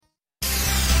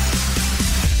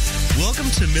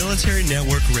Welcome to Military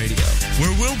Network Radio,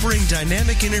 where we'll bring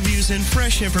dynamic interviews and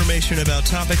fresh information about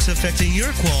topics affecting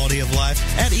your quality of life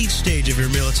at each stage of your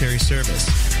military service.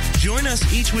 Join us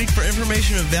each week for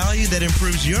information of value that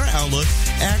improves your outlook,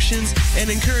 actions,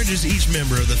 and encourages each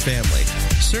member of the family.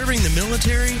 Serving the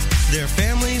military, their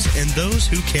families, and those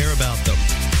who care about them.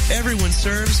 Everyone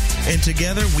serves, and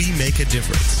together we make a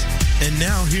difference. And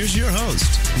now, here's your host,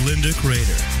 Linda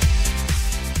Kreter.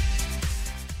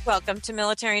 Welcome to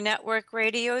Military Network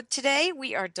Radio. Today,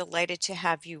 we are delighted to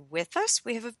have you with us.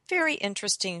 We have a very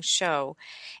interesting show,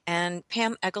 and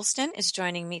Pam Eggleston is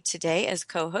joining me today as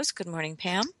co-host. Good morning,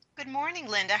 Pam. Good morning,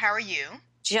 Linda. How are you?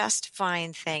 Just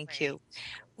fine, thank you.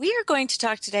 We are going to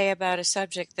talk today about a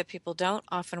subject that people don't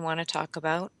often want to talk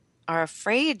about, are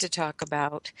afraid to talk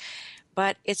about,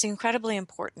 but it's incredibly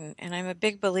important, and I'm a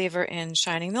big believer in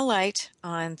shining the light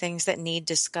on things that need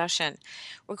discussion.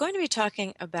 We're going to be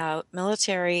talking about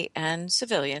military and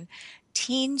civilian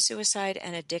teen suicide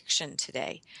and addiction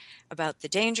today, about the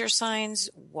danger signs,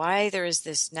 why there is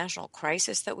this national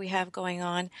crisis that we have going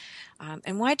on,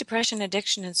 and why depression,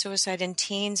 addiction, and suicide in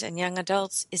teens and young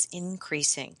adults is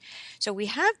increasing. So we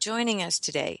have joining us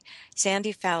today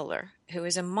Sandy Fowler, who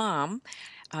is a mom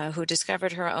who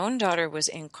discovered her own daughter was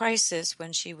in crisis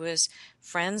when she was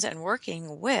friends and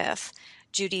working with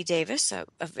Judy Davis, a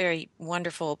very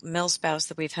wonderful milspouse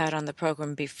that we've had on the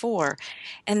program before.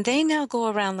 And they now go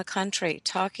around the country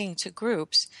talking to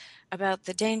groups about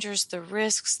the dangers, the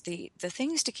risks, the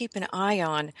things to keep an eye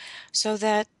on so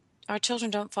that our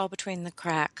children don't fall between the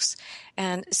cracks.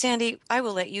 And Sandy, I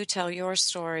will let you tell your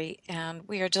story, and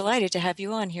we are delighted to have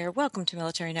you on here. Welcome to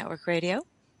Military Network Radio.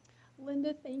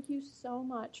 Linda, thank you so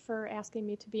much for asking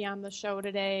me to be on the show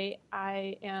today.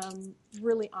 I am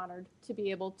really honored to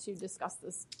be able to discuss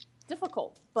this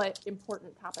difficult but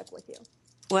important topic with you.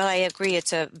 Well, I agree.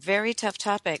 It's a very tough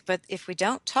topic, but if we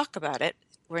don't talk about it,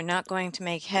 we're not going to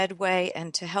make headway,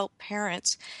 and to help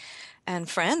parents and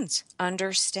friends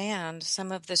understand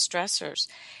some of the stressors.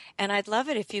 And I'd love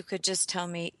it if you could just tell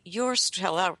me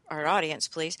tell our audience,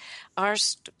 please,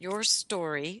 your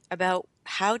story about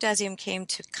how Dasium came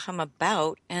to come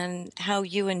about and how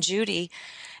you and Judy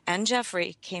and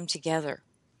Jeffrey came together.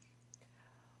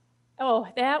 Oh,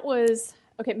 that was,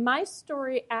 okay, my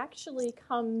story actually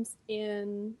comes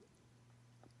in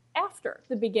after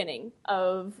the beginning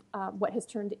of what has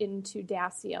turned into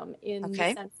Dasium, in the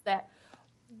sense that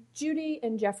Judy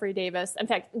and Jeffrey Davis, in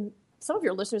fact, some of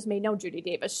your listeners may know Judy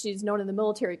Davis. She's known in the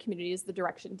military community as the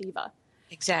Direction Diva.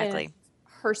 Exactly. And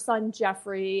her son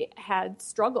Jeffrey had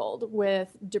struggled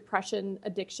with depression,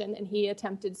 addiction, and he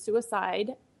attempted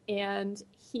suicide, and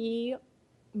he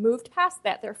moved past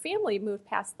that. Their family moved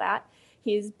past that.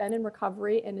 He's been in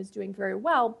recovery and is doing very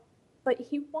well, but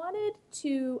he wanted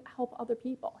to help other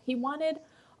people. He wanted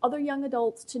other young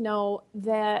adults to know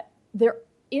that there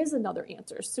is another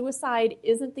answer. Suicide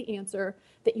isn't the answer,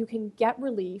 that you can get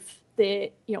relief,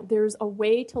 that there's a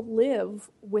way to live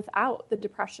without the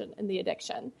depression and the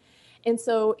addiction. And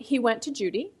so he went to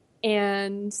Judy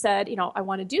and said, I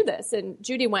want to do this. And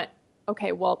Judy went,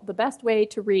 okay, well, the best way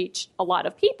to reach a lot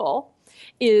of people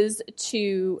is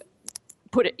to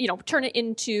put it, turn it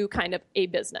into kind of a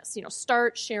business,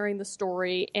 start sharing the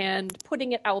story and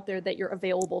putting it out there that you're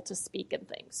available to speak and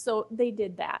things. So they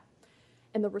did that.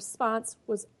 And the response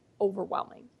was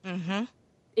overwhelming. Mm-hmm.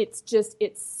 It's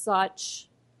such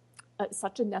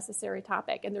a necessary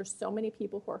topic, and there's so many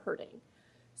people who are hurting.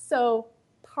 So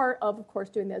part of course,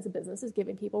 doing that as a business is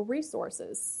giving people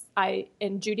resources.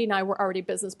 And Judy and I were already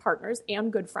business partners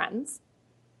and good friends.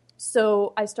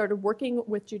 So I started working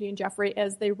with Judy and Jeffrey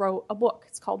as they wrote a book.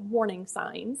 It's called Warning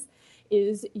Signs.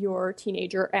 Is your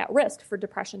teenager at risk for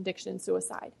depression, addiction, and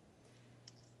suicide?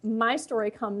 My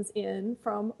story comes in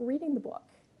from reading the book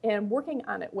and working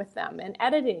on it with them and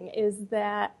editing, is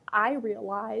that I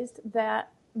realized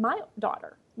that my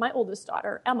daughter, my oldest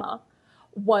daughter, Emma,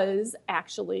 was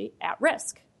actually at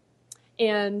risk.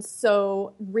 And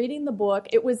so reading the book,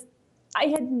 I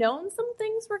had known some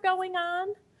things were going on,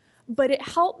 but it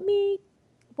helped me,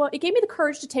 it gave me the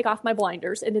courage to take off my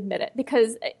blinders and admit it,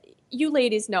 because you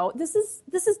ladies know this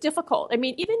is difficult. I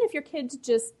mean, even if your kid's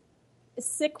just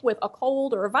sick with a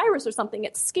cold or a virus or something,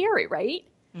 it's scary, right?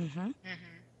 Mm-hmm. Mm-hmm.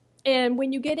 And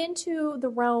when you get into the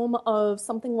realm of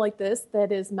something like this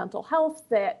that is mental health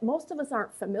that most of us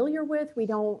aren't familiar with, we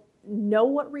don't know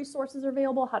what resources are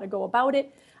available, how to go about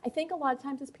it, I think a lot of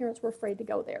times as parents we're afraid to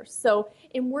go there. So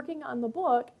in working on the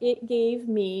book, it gave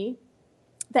me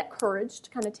that courage to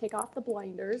kind of take off the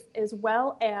blinders, as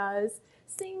well as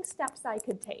seeing steps I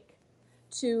could take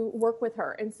to work with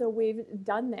her. And so we've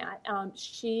done that.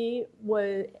 She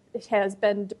has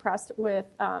been depressed with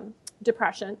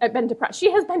depression, been depressed.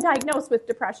 She has been diagnosed with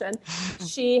depression.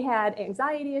 She had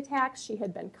anxiety attacks. She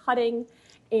had been cutting,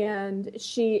 and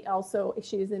she's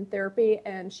in therapy,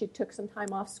 and she took some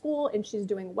time off school, and she's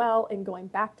doing well and going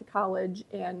back to college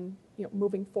and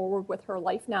moving forward with her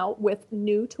life now with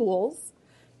new tools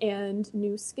and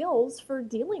new skills for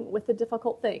dealing with the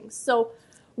difficult things. So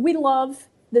we love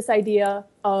this idea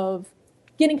of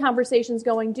getting conversations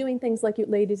going, doing things like you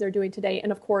ladies are doing today.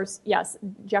 And of course, yes,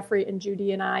 Jeffrey and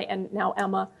Judy and I, and now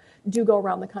Emma, do go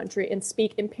around the country and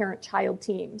speak in parent-child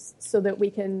teams so that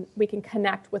we can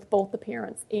connect with both the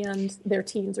parents and their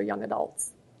teens or young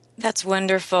adults. That's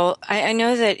wonderful. I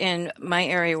know that in my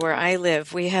area where I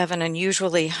live, we have an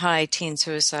unusually high teen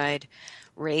suicide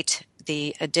rate.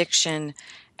 The addiction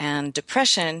and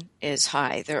depression is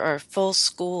high. There are full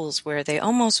schools where they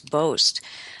almost boast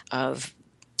of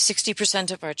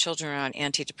 60% of our children are on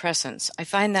antidepressants. I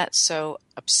find that so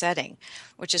upsetting,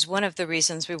 which is one of the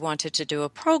reasons we wanted to do a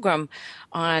program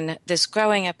on this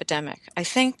growing epidemic. I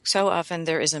think so often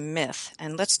there is a myth,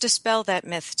 and let's dispel that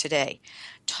myth today.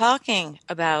 Talking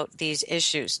about these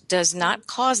issues does not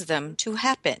cause them to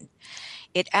happen.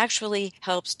 It actually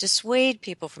helps dissuade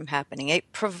people from happening.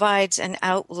 It provides an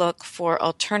outlook for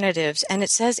alternatives, and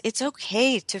it says it's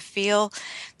okay to feel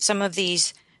some of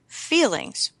these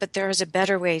feelings, but there is a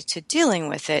better way to dealing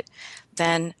with it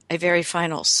than a very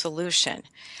final solution.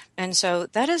 And so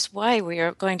that is why we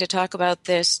are going to talk about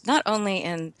this not only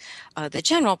in the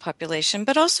general population,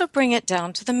 but also bring it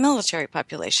down to the military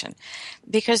population,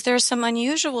 because there are some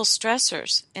unusual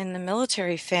stressors in the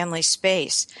military family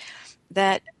space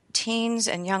that teens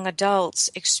and young adults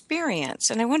experience.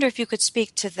 And I wonder if you could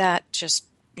speak to that just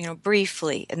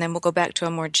briefly, and then we'll go back to a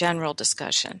more general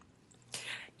discussion.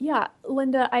 Yeah,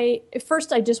 Linda, I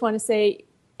just want to say,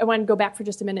 I want to go back for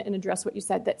just a minute and address what you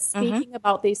said, that speaking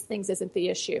about these things isn't the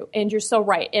issue. And you're so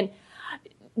right. And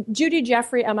Judy,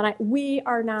 Jeffrey, Emma, and I, we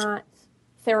are not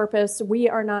therapists. We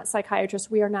are not psychiatrists.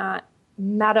 We are not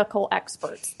medical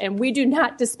experts. And we do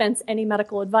not dispense any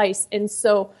medical advice. And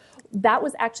so that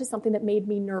was actually something that made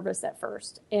me nervous at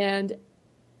first. And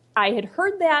I had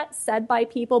heard that said by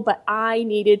people, but I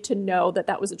needed to know that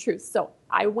that was the truth. So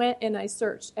I went and I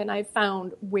searched, and I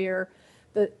found where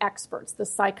the experts, the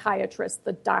psychiatrists,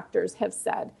 the doctors have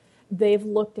said they've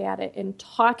looked at it, and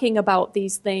talking about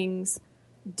these things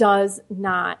does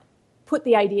not put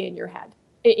the idea in your head,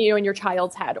 in your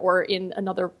child's head or in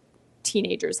another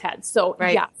teenager's head. So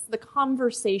yes, the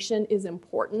conversation is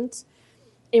important,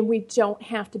 and we don't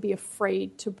have to be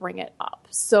afraid to bring it up.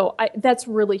 So that's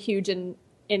really huge. And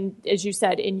as you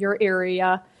said, in your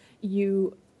area,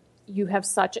 you have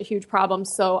such a huge problem.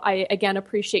 So I, again,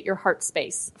 appreciate your heart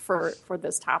space for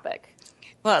this topic.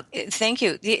 Well, thank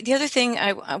you. The other thing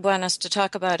I want us to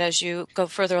talk about as you go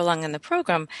further along in the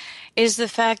program is the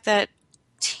fact that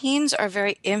teens are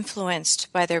very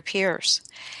influenced by their peers.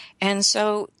 And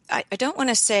so I don't want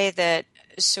to say that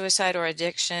suicide or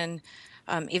addiction,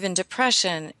 even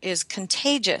depression, is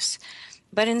contagious.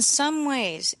 But in some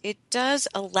ways, it does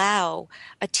allow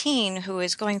a teen who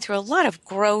is going through a lot of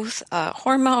growth,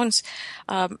 hormones,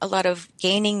 a lot of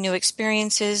gaining new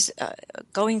experiences,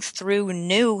 going through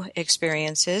new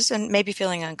experiences, and maybe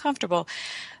feeling uncomfortable,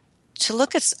 to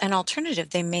look at an alternative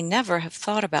they may never have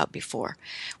thought about before,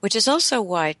 which is also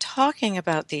why talking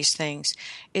about these things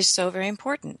is so very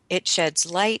important. It sheds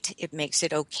light. It makes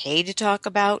it okay to talk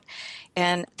about.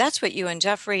 And that's what you and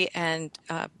Jeffrey and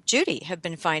Judy have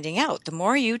been finding out. The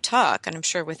more you talk, and I'm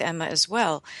sure with Emma as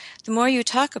well, the more you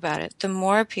talk about it, the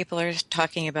more people are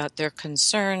talking about their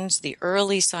concerns, the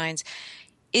early signs.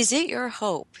 Is it your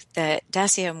hope that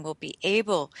Dasium will be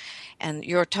able, and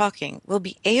your talking, will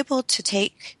be able to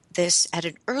take this at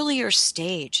an earlier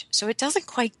stage so it doesn't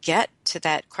quite get to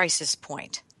that crisis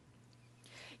point?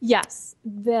 Yes,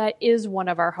 that is one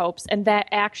of our hopes. And that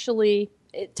actually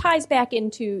it ties back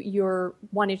into your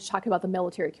wanting to talk about the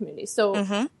military community.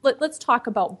 So let's talk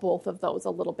about both of those a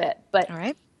little bit. But all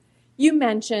right. You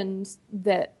mentioned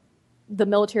that the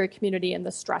military community and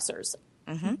the stressors.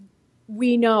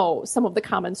 We know some of the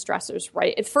common stressors,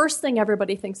 right? The first thing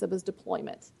everybody thinks of is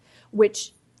deployment,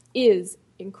 which is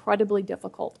incredibly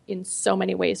difficult in so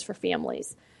many ways for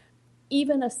families.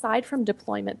 Even aside from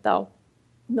deployment, though,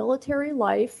 military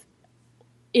life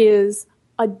is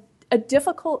a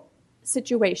difficult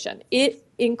situation. It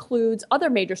includes other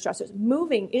major stressors.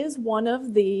 Moving is one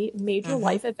of the major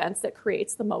life events that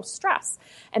creates the most stress,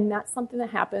 and that's something that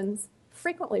happens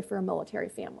frequently for a military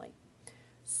family.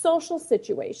 Social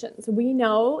situations. We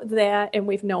know that, and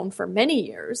we've known for many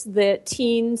years, that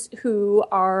teens who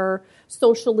are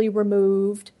socially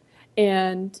removed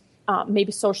and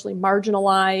maybe socially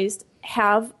marginalized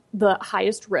have the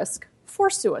highest risk for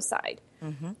suicide.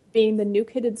 Being the new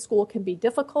kid in school can be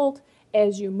difficult.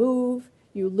 As you move,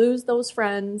 you lose those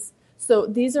friends. So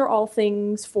these are all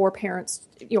things for parents.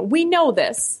 We know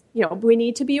this. We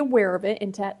need to be aware of it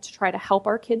and to try to help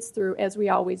our kids through, as we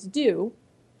always do.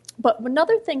 But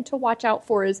another thing to watch out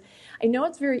for is, I know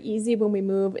it's very easy when we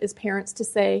move as parents to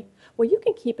say, well, you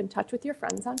can keep in touch with your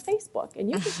friends on Facebook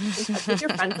and you can keep in touch with your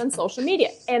friends on social media.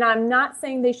 And I'm not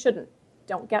saying they shouldn't.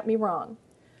 Don't get me wrong.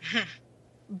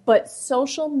 But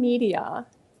social media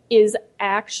is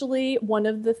actually one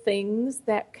of the things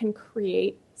that can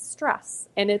create stress.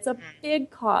 And it's a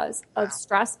big cause of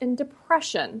stress and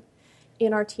depression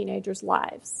in our teenagers'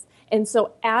 lives. And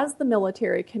so as the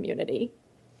military community,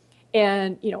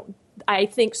 and, I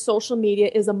think social media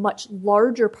is a much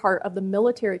larger part of the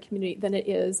military community than it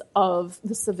is of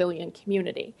the civilian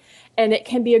community. And it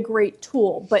can be a great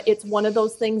tool, but it's one of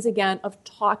those things, again, of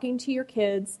talking to your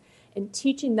kids and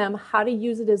teaching them how to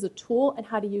use it as a tool and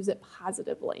how to use it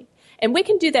positively. And we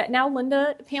can do that now.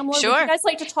 Linda, Pamela, Sure. Would you guys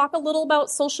like to talk a little about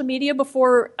social media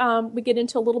before we get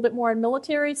into a little bit more on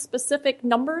military specific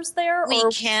numbers there? We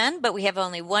can, but we have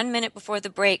only 1 minute before the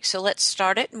break. So let's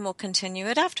start it and we'll continue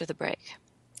it after the break.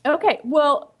 Okay.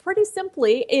 Well, pretty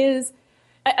simply is,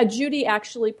 Judy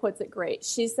actually puts it great.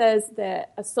 She says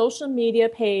that a social media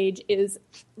page is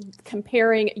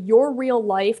comparing your real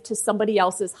life to somebody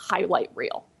else's highlight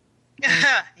reel.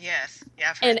 Yes.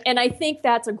 Yeah. And I think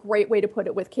that's a great way to put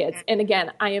it with kids. And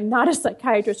again, I am not a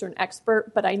psychiatrist or an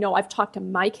expert, but I know I've talked to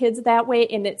my kids that way,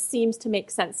 and it seems to make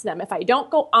sense to them. If I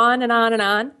don't go on and on and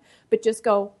on, but just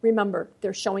go, remember,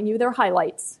 they're showing you their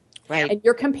highlights. Right. And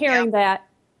you're comparing that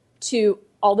to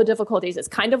all the difficulties. It's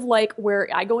kind of like where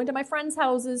I go into my friends'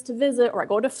 houses to visit, or I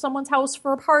go to someone's house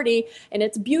for a party, and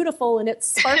it's beautiful and it's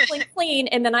sparkling clean,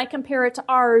 and then I compare it to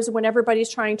ours when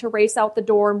everybody's trying to race out the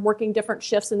door and working different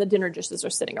shifts and the dinner dishes are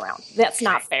sitting around. That's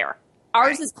not fair.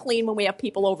 Ours is clean when we have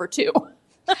people over too.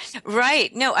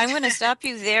 Right. No, I'm going to stop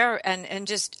you there and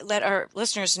just let our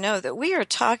listeners know that we are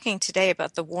talking today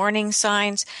about the warning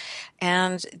signs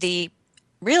and the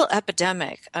real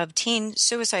epidemic of teen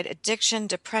suicide addiction,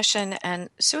 depression, and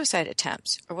suicide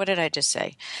attempts. Or what did I just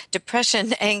say?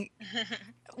 Depression and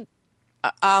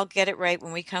I'll get it right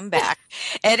when we come back.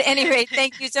 At any rate,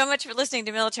 thank you so much for listening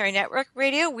to Military Network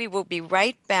Radio. We will be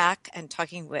right back and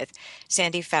talking with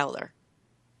Sandy Fowler.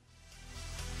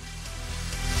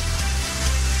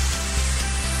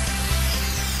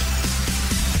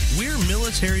 We're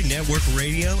Military Network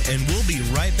Radio, and we'll be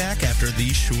right back after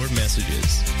these short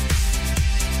messages.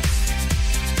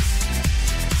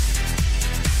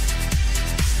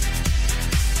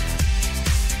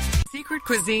 Secret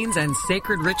Cuisines and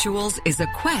Sacred Rituals is a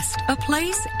quest, a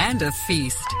place, and a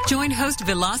feast. Join host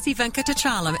Vilasi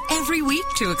Venkatachalam every week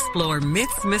to explore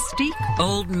myths, mystique,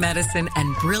 old medicine,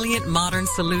 and brilliant modern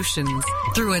solutions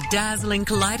through a dazzling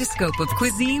kaleidoscope of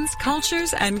cuisines,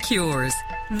 cultures, and cures.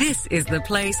 This is the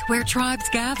place where tribes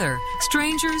gather,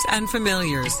 strangers and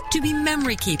familiars, to be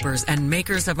memory keepers and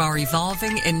makers of our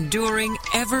evolving, enduring,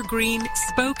 evergreen,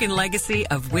 spoken legacy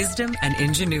of wisdom and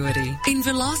ingenuity. In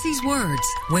Vilasi's words,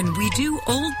 when we do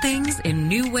old things in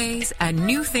new ways and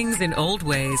new things in old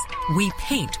ways, we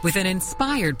paint with an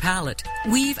inspired palette,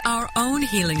 weave our own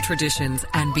healing traditions,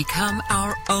 and become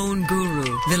our own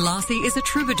guru. Vilasi is a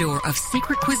troubadour of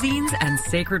secret cuisines and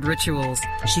sacred rituals.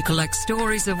 She collects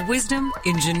stories of wisdom,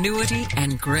 ingenuity,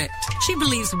 and grit. She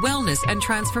believes wellness and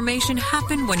transformation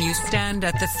happen when you stand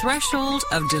at the threshold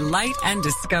of delight and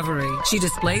discovery. She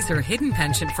displays her hidden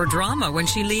penchant for drama when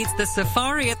she leads the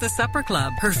safari at the supper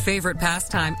club. Her favorite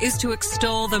pastime is to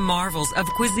extol the marvels of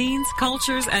cuisines,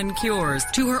 cultures, and cures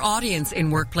to her audience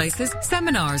in workplaces,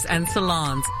 seminars, and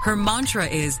salons. Her mantra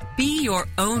is, be your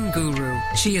own guru.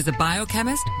 She is a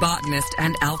biochemist, botanist,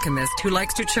 and alchemist who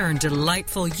likes to churn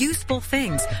delightful, useful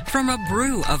things from a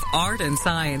brew of art and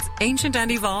science, ancient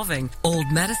and evolving, old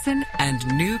medicine, and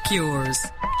new cures.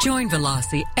 Join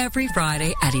Vilasi every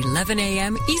Friday at 11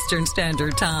 a.m. Eastern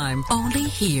Standard Time, only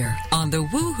here on the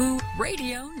Woohoo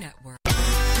Radio Network.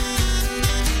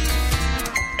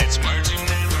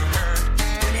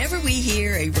 Whenever we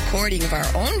hear a recording of our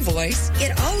own voice,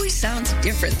 it always sounds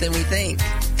different than we think.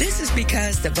 This is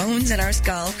because the bones in our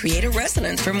skull create a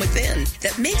resonance from within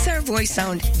that makes our voice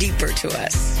sound deeper to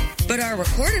us. But our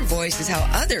recorded voice is how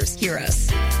others hear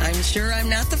us. I'm sure I'm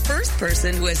not the first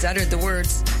person who has uttered the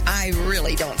words, I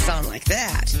really don't sound like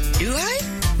that. Do I?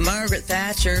 Margaret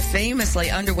Thatcher famously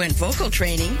underwent vocal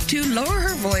training to lower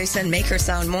her voice and make her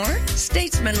sound more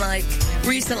statesmanlike.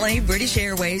 Recently, British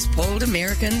Airways polled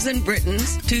Americans and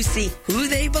Britons to see who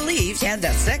they believed had the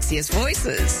sexiest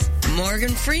voices. Morgan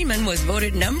Freeman was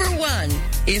voted number 1.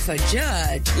 If a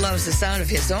judge loves the sound of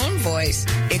his own voice,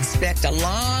 expect a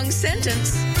long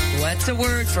sentence. What's a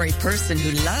word for a person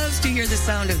who loves to hear the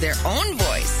sound of their own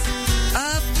voice?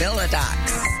 A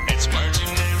philodox. It's Martin.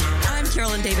 I'm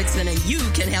Carolyn Davidson, and you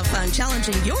can have fun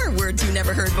challenging your words you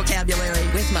never heard vocabulary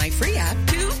with my free app,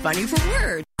 Too Funny for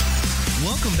Words.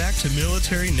 Welcome back to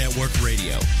Military Network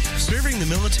Radio, serving the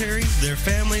military, their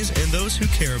families, and those who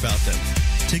care about them.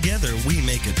 Together, we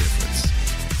make a difference.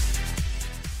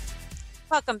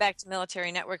 Welcome back to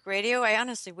Military Network Radio. I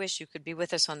honestly wish you could be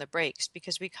with us on the breaks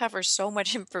because we cover so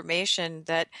much information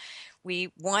that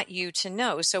we want you to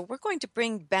know. So we're going to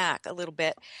bring back a little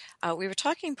bit. We were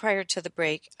talking prior to the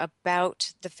break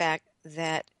about the fact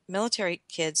that military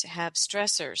kids have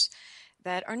stressors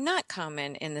that are not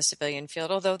common in the civilian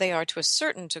field, although they are to a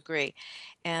certain degree.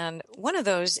 And one of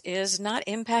those is not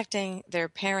impacting their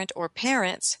parent or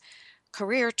parents'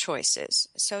 career choices.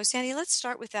 So, Sandy, let's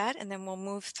start with that, and then we'll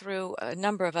move through a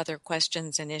number of other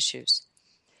questions and issues.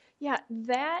 Yeah,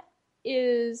 that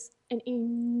is an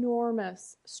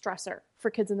enormous stressor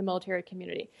for kids in the military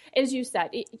community. As you said,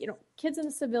 kids in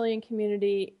the civilian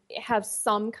community have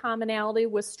some commonality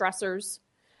with stressors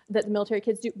that the military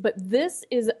kids do, but this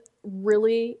is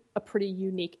really a pretty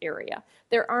unique area.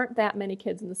 There aren't that many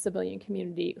kids in the civilian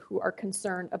community who are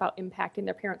concerned about impacting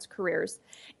their parents' careers.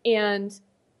 And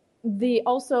we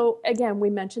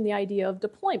mentioned the idea of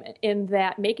deployment, in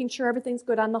that making sure everything's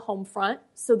good on the home front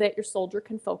so that your soldier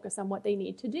can focus on what they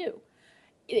need to do.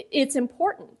 It's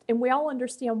important, and we all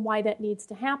understand why that needs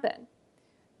to happen.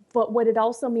 But what it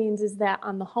also means is that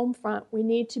on the home front, we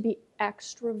need to be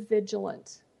extra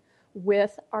vigilant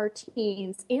with our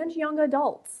teens and young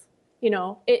adults.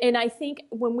 And I think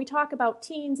when we talk about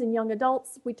teens and young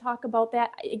adults, we talk about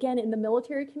that, again, in the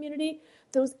military community,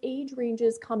 those age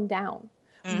ranges come down.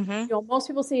 Mm-hmm. Most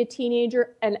people say a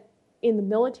teenager, and in the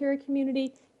military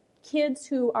community, kids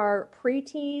who are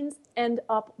preteens end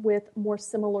up with more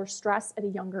similar stress at a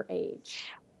younger age.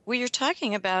 Well, you're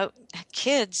talking about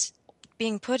kids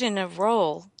being put in a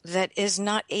role that is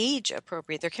not age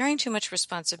appropriate. They're carrying too much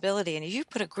responsibility. And if you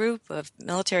put a group of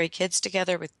military kids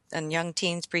together and young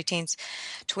teens, preteens,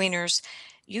 tweeners,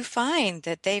 you find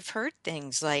that they've heard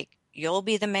things like, you'll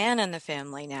be the man in the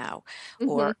family now,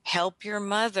 or help your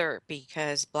mother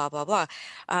because blah, blah, blah.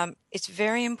 It's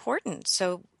very important.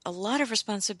 So a lot of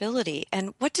responsibility.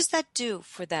 And what does that do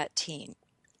for that teen?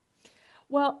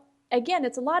 Well, again,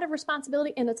 it's a lot of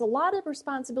responsibility, and it's a lot of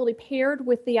responsibility paired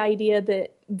with the idea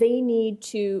that they need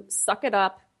to suck it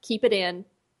up, keep it in,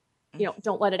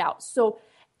 don't let it out. So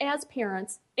as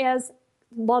parents, as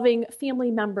loving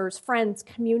family members, friends,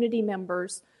 community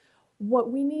members,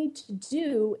 what we need to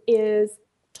do is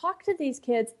talk to these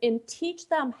kids and teach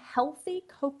them healthy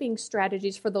coping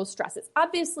strategies for those stresses.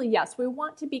 Obviously, yes, we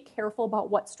want to be careful about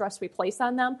what stress we place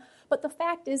on them, but the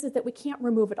fact is that we can't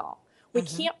remove it all. We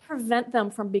can't prevent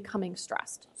them from becoming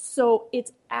stressed. So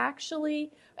it's actually,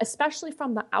 especially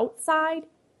from the outside,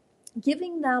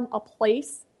 giving them a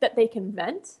place that they can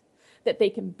vent, that they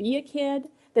can be a kid,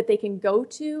 that they can go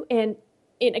to. And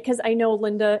because I know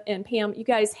Linda and Pam, you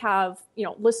guys have,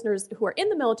 listeners who are in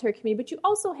the military community, but you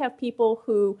also have people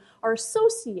who are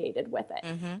associated with it.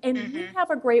 And we have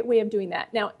a great way of doing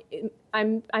that. Now,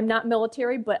 I'm not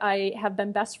military, but I have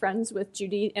been best friends with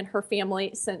Judy and her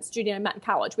family since Judy and I met in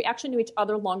college. We actually knew each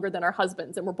other longer than our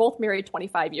husbands, and we're both married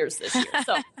 25 years this year.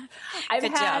 So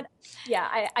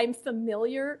I'm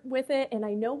familiar with it, and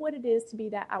I know what it is to be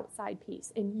that outside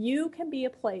piece. And you can be a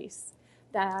place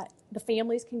that the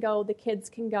families can go, the kids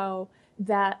can go,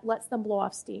 that lets them blow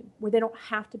off steam, where they don't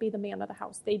have to be the man of the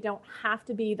house. They don't have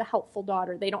to be the helpful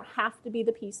daughter. They don't have to be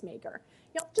the peacemaker.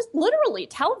 Just literally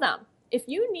tell them, if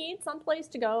you need someplace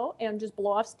to go and just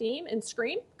blow off steam and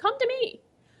scream, come to me.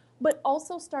 But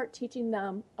also start teaching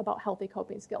them about healthy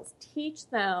coping skills. Teach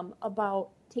them about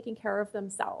taking care of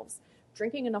themselves,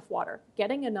 drinking enough water,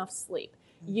 getting enough sleep,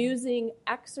 using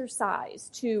exercise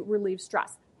to relieve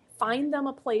stress. Find them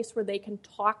a place where they can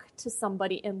talk to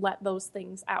somebody and let those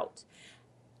things out.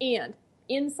 And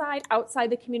inside, outside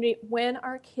the community, when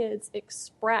our kids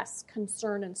express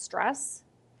concern and stress,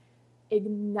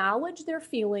 acknowledge their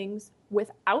feelings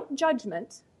without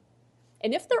judgment.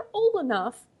 And if they're old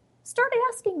enough, start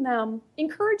asking them,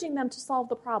 encouraging them to solve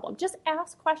the problem. Just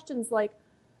ask questions like,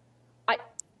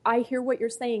 I hear what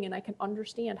you're saying, and I can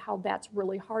understand how that's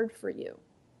really hard for you.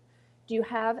 Do you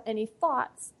have any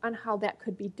thoughts on how that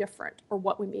could be different, or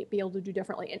what we may be able to do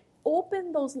differently? And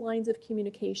open those lines of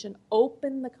communication,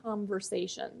 open the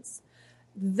conversations.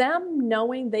 Them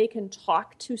knowing they can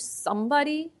talk to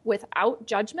somebody without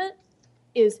judgment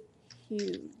is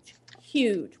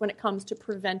huge when it comes to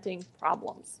preventing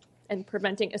problems and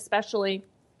preventing especially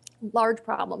large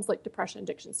problems like depression,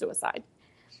 addiction, suicide.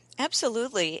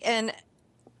 Absolutely. And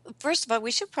first of all,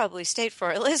 we should probably state for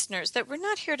our listeners that we're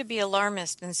not here to be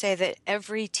alarmist and say that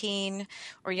every teen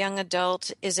or young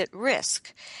adult is at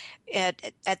risk,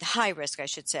 at high risk, I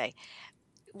should say.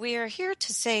 We are here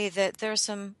to say that there are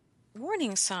some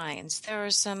warning signs, there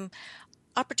are some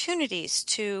opportunities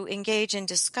to engage in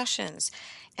discussions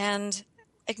and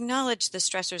acknowledge the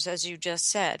stressors, as you just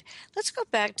said. Let's go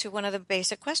back to one of the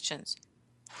basic questions.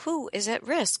 Who is at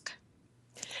risk?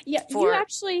 Yeah, you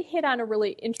actually hit on a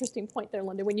really interesting point there,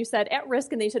 Linda, when you said at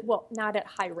risk, and they said, well, not at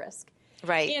high risk.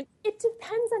 Right. And it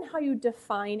depends on how you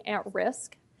define at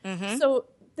risk. Mm-hmm. So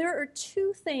there are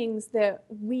two things that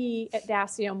we at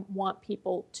Dasium want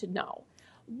people to know.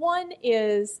 One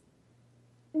is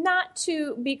not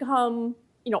to become,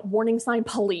 warning sign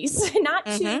police, not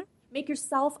to make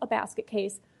yourself a basket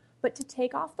case, but to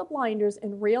take off the blinders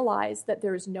and realize that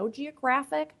there is no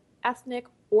geographic, ethnic,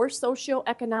 or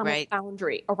socioeconomic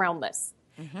boundary around this.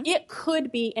 Mm-hmm. It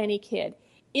could be any kid.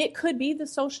 It could be the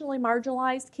socially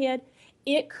marginalized kid.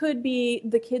 It could be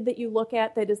the kid that you look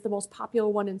at that is the most popular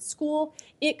one in school.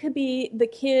 It could be the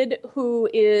kid who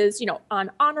is,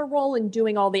 on honor roll and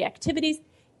doing all the activities.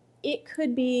 It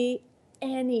could be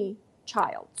any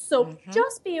child. So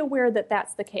just be aware that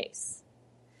that's the case,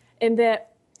 and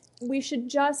that we should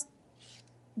just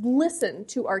listen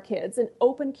to our kids and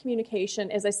open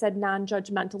communication, as I said,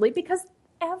 non-judgmentally, because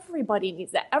everybody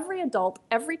needs that. Every adult,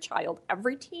 every child,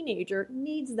 every teenager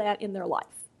needs that in their life.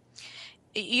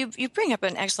 You bring up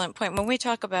an excellent point. When we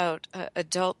talk about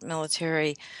adult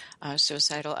military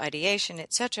suicidal ideation,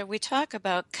 etc., we talk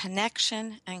about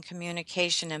connection and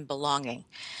communication and belonging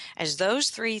as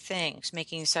those three things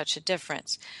making such a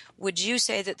difference. Would you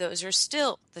say that those are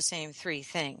still the same three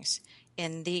things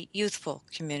in the youthful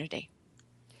community?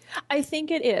 I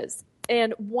think it is.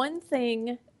 And one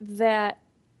thing that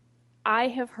I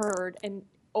have heard and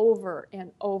over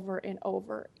and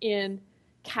over in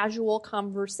casual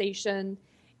conversation,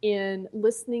 in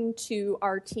listening to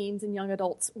our teens and young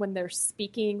adults when they're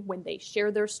speaking, when they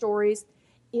share their stories,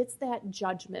 it's that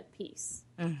judgment piece.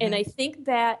 Mm-hmm. And I think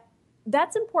that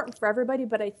that's important for everybody,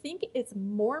 but I think it's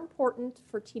more important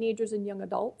for teenagers and young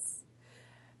adults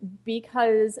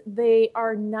because they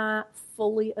are not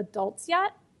fully adults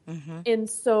yet. Mm-hmm. And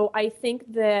so I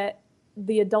think that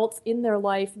the adults in their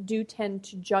life do tend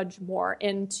to judge more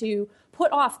and to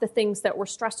put off the things that were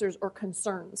stressors or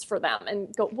concerns for them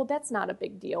and go, well, that's not a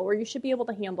big deal, or you should be able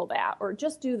to handle that, or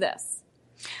just do this.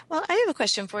 Well, I have a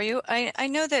question for you. I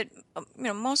know that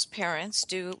most parents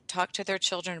do talk to their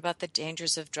children about the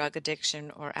dangers of drug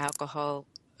addiction or alcohol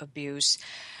abuse.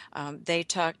 They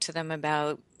talk to them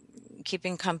about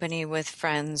keeping company with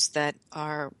friends that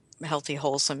are healthy,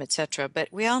 wholesome, etc. But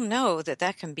we all know that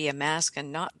that can be a mask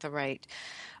and not the right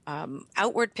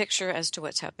outward picture as to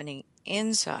what's happening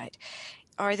inside.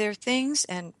 Are there things,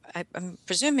 and I'm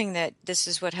presuming that this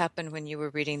is what happened when you were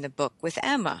reading the book with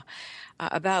Emma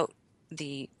about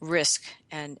the risk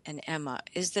and Emma,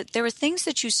 is that there were things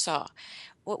that you saw.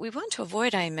 What we want to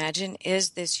avoid, I imagine,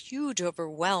 is this huge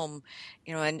overwhelm,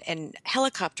 and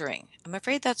helicoptering. I'm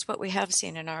afraid that's what we have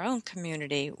seen in our own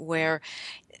community, where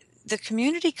the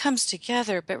community comes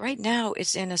together, but right now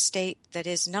it's in a state that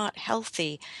is not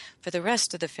healthy for the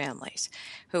rest of the families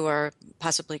who are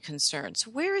possibly concerned. So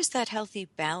where is that healthy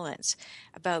balance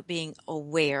about being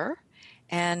aware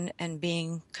and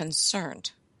being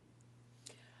concerned?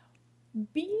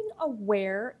 Being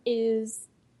aware is,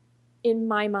 in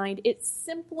my mind, it's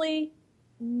simply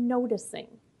noticing.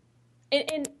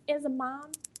 And as a mom,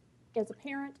 as a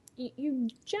parent, you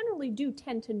generally do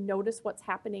tend to notice what's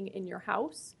happening in your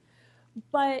house.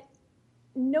 But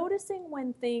noticing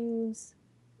when things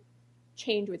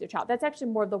change with your child, that's actually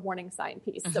more of the warning sign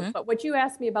piece. Mm-hmm. So, but what you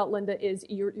asked me about, Linda, is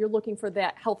you're looking for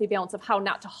that healthy balance of how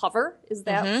not to hover. Is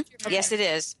that? Mm-hmm. Yes, it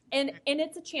is. And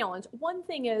it's a challenge. One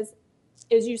thing is,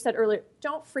 as you said earlier,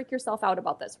 don't freak yourself out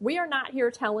about this. We are not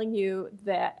here telling you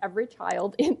that every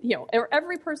child, or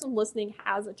every person listening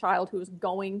has a child who is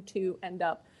going to end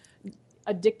up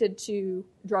addicted to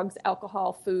drugs,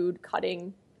 alcohol, food,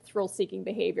 cutting, thrill-seeking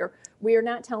behavior. We are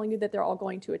not telling you that they're all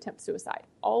going to attempt suicide.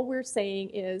 All we're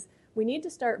saying is we need to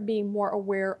start being more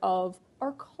aware of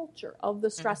our culture, of the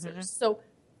stressors. Mm-hmm. So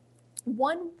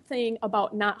one thing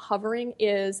about not hovering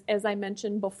is, as I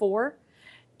mentioned before,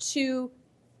 to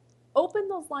open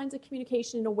those lines of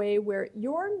communication in a way where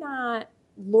you're not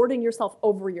lording yourself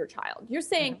over your child. You're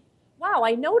saying, wow,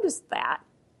 I noticed that.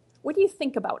 What do you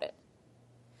think about it?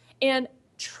 And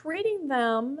treating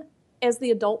them as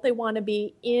the adult they want to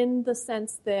be, in the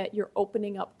sense that you're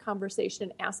opening up conversation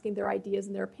and asking their ideas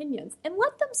and their opinions, and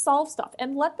let them solve stuff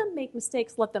and let them make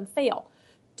mistakes, let them fail.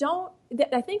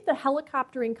 I think the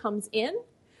helicoptering comes in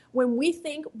when we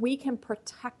think we can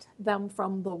protect them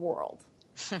from the world.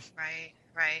 Right.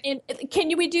 Right. And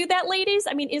can we do that, ladies?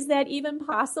 I mean, is that even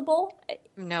possible?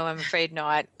 No, I'm afraid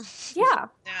not. Yeah.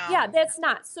 No. Yeah, that's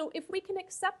not. So if we can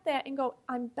accept that and go,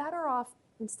 I'm better off,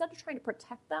 instead of trying to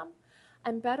protect them,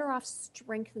 I'm better off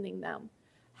strengthening them,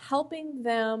 helping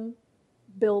them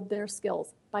build their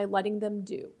skills by letting them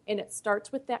do. And it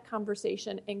starts with that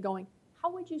conversation and going,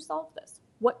 how would you solve this?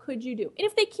 What could you do? And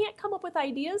if they can't come up with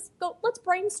ideas, go, let's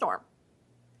brainstorm.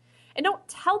 And don't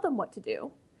tell them what to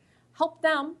do. Help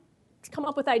them to come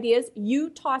up with ideas. You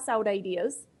toss out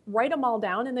ideas, write them all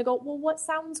down, and they go, well, what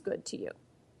sounds good to you?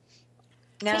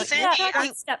 Now,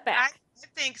 Sandy, step back. I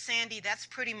think, Sandy, that's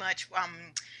pretty much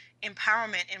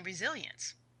empowerment and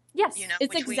resilience. Yes, You know,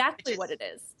 it's which exactly is, what it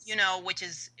is. You know, which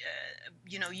is,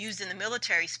 used in the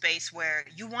military space, where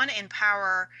you want to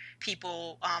empower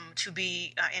people to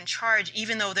be in charge,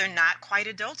 even though they're not quite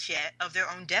adults yet, of their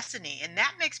own destiny. And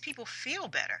that makes people feel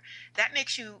better. That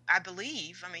makes you, I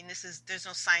believe, there's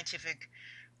no scientific,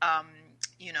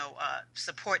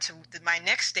 support to my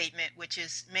next statement, which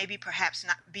is maybe perhaps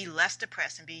not be less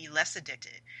depressed and be less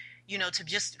addicted. To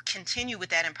just continue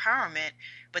with that empowerment.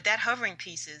 But that hovering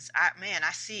piece is, I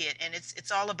see it, and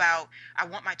it's all about, I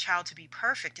want my child to be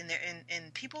perfect,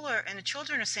 and people are, and the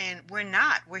children are saying,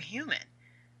 we're human.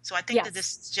 So I think that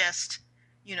this is just,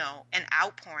 an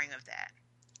outpouring of that.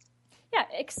 Yeah,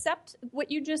 accept what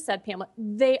you just said, Pamela.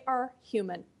 They are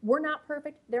human. We're not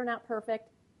perfect. They're not perfect.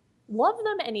 Love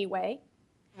them anyway.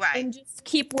 Right. And just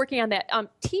keep working on that.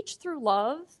 Teach Through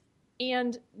Love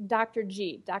and Dr.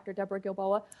 Deborah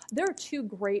Gilboa, there are two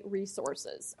great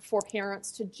resources for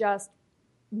parents to just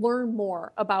learn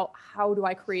more about how do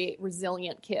I create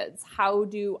resilient kids? How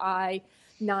do I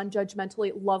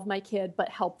non-judgmentally love my kid but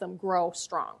help them grow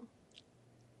strong?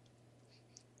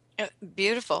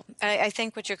 Beautiful. I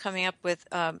think what you're coming up with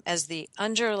as the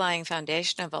underlying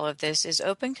foundation of all of this is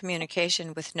open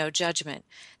communication with no judgment,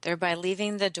 thereby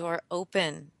leaving the door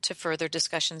open to further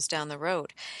discussions down the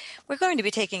road. We're going to be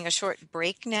taking a short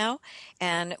break now,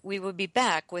 and we will be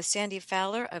back with Sandy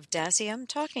Fowler of Dasium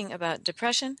talking about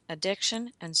depression,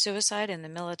 addiction, and suicide in the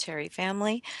military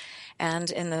family and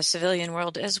in the civilian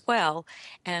world as well.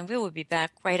 And we will be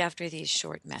back right after these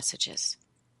short messages.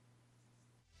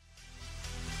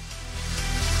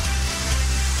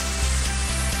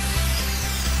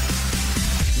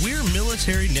 We're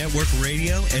Military Network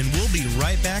Radio, and we'll be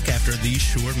right back after these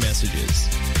short messages.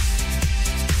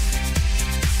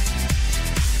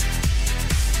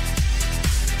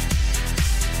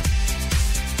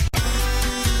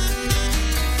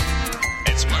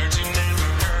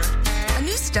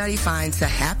 Study finds the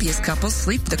happiest couples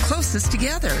sleep the closest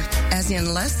together, as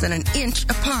in less than an inch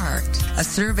apart. A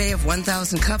survey of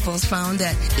 1,000 couples found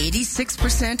that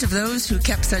 86% of those who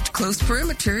kept such close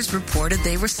perimeters reported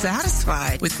they were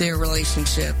satisfied with their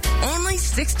relationship. Only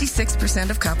 66%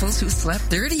 of couples who slept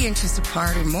 30 inches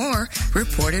apart or more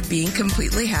reported being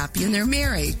completely happy in their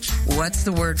marriage. What's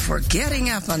the word for getting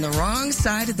up on the wrong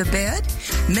side of the bed?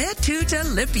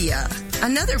 Metutalipia.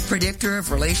 Another predictor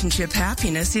of relationship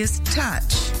happiness is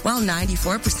touch. While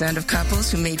 94% of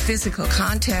couples who made physical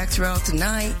contact throughout the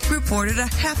night reported a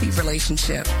happy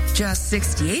relationship, just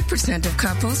 68% of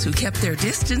couples who kept their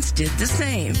distance did the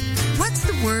same. What's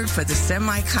the word for the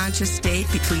semi-conscious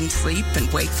state between sleep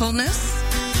and wakefulness?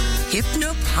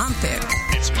 Hypnopompic.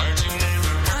 It's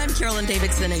I'm Carolyn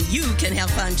Davidson, and you can have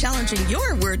fun challenging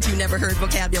your words you never heard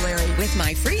vocabulary with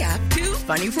my free app, Too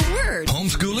Funny for Words.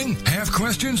 Homeschooling? Have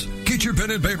questions? Get your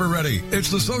pen and paper ready. It's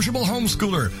the sociable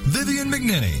homeschooler, Vivian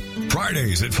McNinney.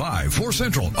 Fridays at 5, 4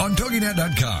 Central on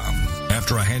TogiNet.com.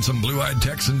 After a handsome blue-eyed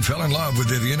Texan fell in love with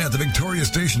Vivian at the Victoria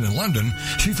Station in London,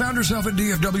 she found herself at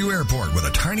DFW Airport with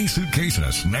a tiny suitcase and a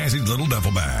snazzy little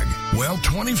duffel bag. Well,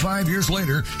 25 years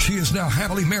later, she is now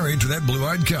happily married to that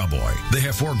blue-eyed cowboy. They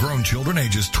have 4 grown children,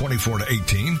 ages 24 to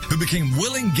 18, who became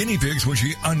willing guinea pigs when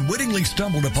she unwittingly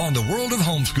stumbled upon the world of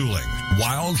homeschooling.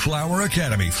 Wildflower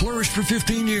Academy flourished for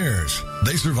 15 years.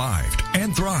 They survived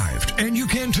and thrived, and you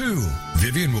can too.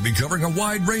 Vivian will be covering a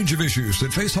wide range of issues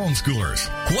that face homeschoolers.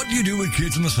 What do you do with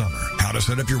kids in the summer? How to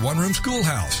set up your one-room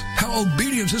schoolhouse? How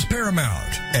obedience is paramount?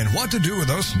 And what to do with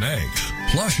those snakes?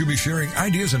 Plus, you'll be sharing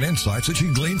ideas and insights that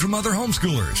she gleaned from other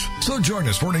homeschoolers. So join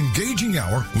us for an engaging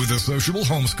hour with a sociable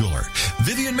homeschooler,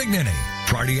 Vivian McNinney.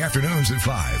 Friday afternoons at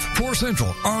 5, 4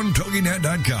 Central on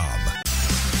TogiNet.com.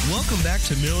 Welcome back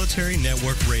to Military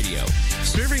Network Radio,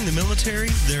 serving the military,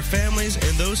 their families,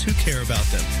 and those who care about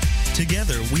them.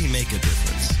 Together, we make a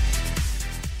difference.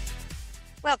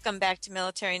 Welcome back to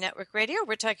Military Network Radio.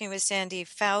 We're talking with Sandy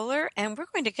Fowler, and we're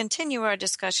going to continue our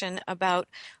discussion about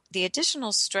the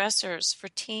additional stressors for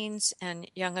teens and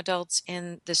young adults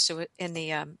in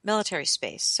the military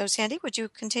space. So, Sandy, would you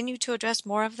continue to address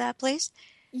more of that, please?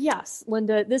 Yes,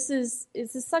 Linda, this is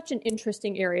such an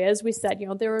interesting area. As we said,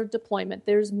 there are deployment,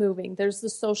 there's moving, there's the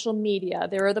social media,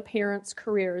 there are the parents'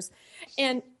 careers.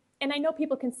 And I know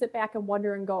people can sit back and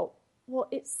wonder and go, well,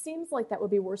 it seems like that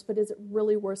would be worse, but is it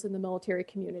really worse in the military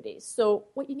community? So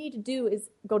what you need to do is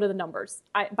go to the numbers.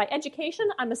 By education,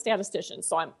 I'm a statistician,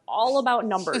 so I'm all about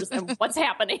numbers and what's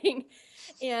happening.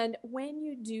 And when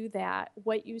you do that,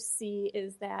 what you see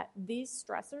is that these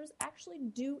stressors actually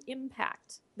do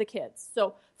impact the kids.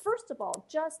 So first of all,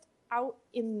 just out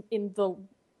in the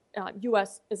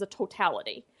U.S. as a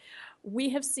totality, we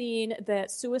have seen that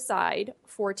suicide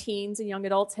for teens and young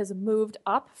adults has moved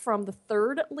up from the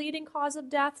third leading cause of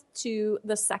death to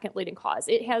the second leading cause.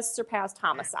 It has surpassed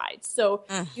homicide. So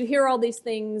you hear all these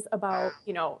things about,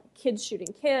 kids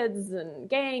shooting kids and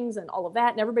gangs and all of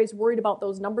that, and everybody's worried about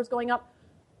those numbers going up.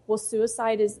 Well,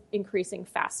 suicide is increasing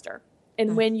faster.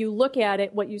 And when you look at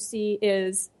it, what you see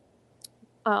is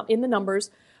in the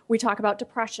numbers, we talk about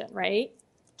depression, right?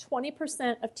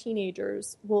 20% of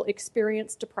teenagers will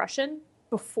experience depression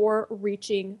before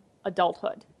reaching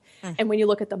adulthood. And when you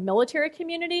look at the military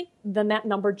community, then that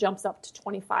number jumps up to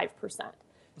 25%. Okay.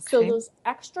 So those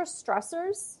extra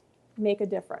stressors make a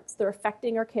difference. They're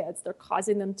affecting our kids. They're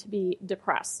causing them to be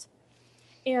depressed.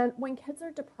 And when kids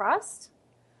are depressed,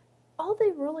 all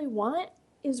they really want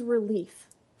is relief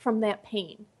from that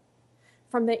pain,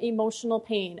 from the emotional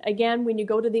pain. Again, when you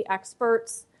go to the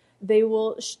experts, they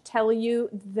will tell you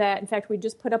that, in fact, we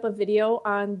just put up a video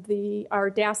on our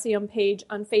Dasium page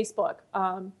on Facebook.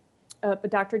 A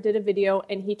doctor did a video,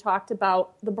 and he talked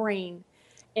about the brain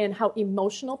and how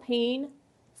emotional pain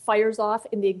fires off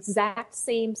in the exact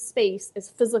same space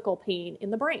as physical pain in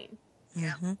the brain.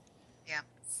 Yeah. Yeah.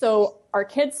 So our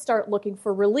kids start looking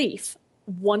for relief.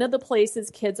 One of the places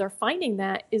kids are finding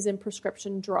that is in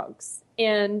prescription drugs.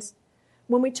 And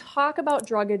when we talk about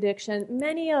drug addiction,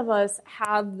 many of us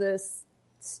have this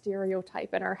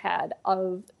stereotype in our head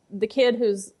of the kid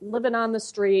who's living on the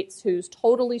streets, who's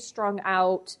totally strung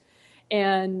out,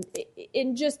 and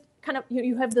in just kind of,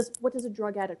 you have this, what does a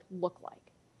drug addict look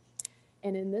like?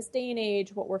 And in this day and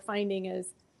age, what we're finding is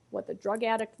what the drug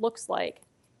addict looks like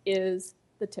is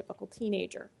the typical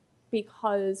teenager,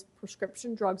 because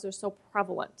prescription drugs are so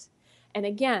prevalent. And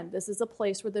again, this is a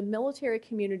place where the military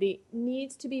community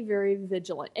needs to be very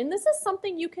vigilant. And this is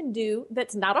something you can do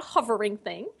that's not a hovering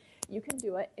thing. You can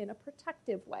do it in a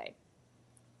protective way.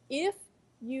 If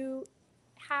you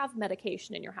have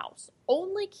medication in your house,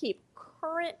 only keep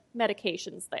current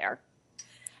medications there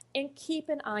and keep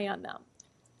an eye on them,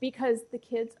 because the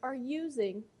kids are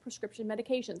using prescription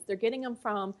medications. They're getting them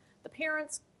from the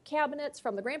parents' cabinets,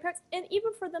 from the grandparents, and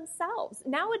even for themselves.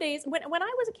 Nowadays, when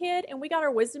I was a kid and we got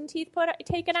our wisdom teeth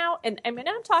taken out, and I'm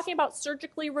talking about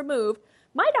surgically removed,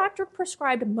 my doctor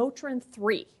prescribed Motrin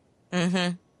 3.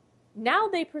 Mm-hmm. Now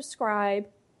they prescribe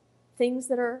things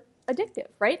that are addictive,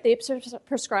 right? They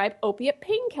prescribe opiate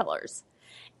painkillers.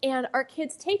 And our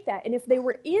kids take that. And if they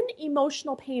were in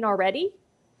emotional pain already,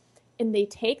 and they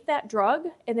take that drug,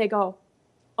 and they go,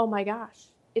 oh my gosh,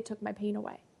 it took my pain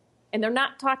away. And they're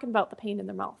not talking about the pain in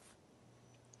their mouth.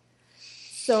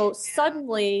 So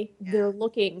suddenly they're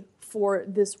looking for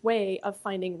this way of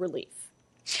finding relief.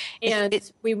 And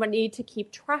we need to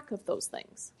keep track of those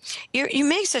things. You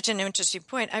make such an interesting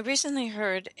point. I recently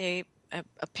heard a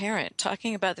parent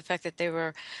talking about the fact that they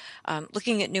were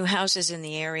looking at new houses in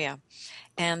the area,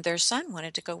 and their son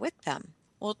wanted to go with them.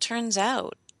 Well, it turns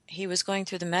out he was going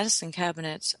through the medicine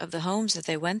cabinets of the homes that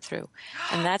they went through,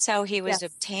 and that's how he was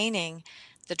obtaining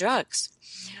the drugs.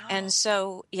 No. And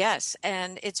so, yes,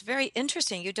 and it's very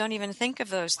interesting. You don't even think of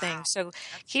those things. So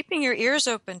keeping your ears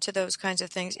open to those kinds of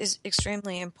things is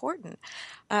extremely important.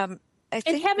 I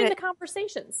think having the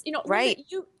conversations, right.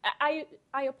 I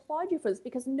applaud you for this,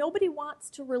 because nobody wants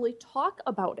to really talk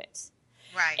about it.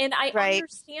 Right. And I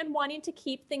understand wanting to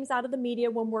keep things out of the media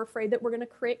when we're afraid that we're going to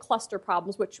create cluster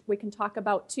problems, which we can talk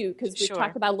about too, because we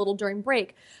talked about a little during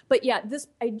break. But yeah,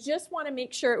 I just want to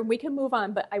make sure, and we can move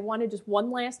on, but I want to just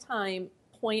one last time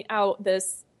point out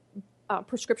this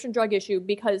prescription drug issue,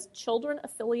 because children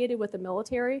affiliated with the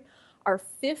military are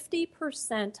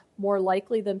 50% more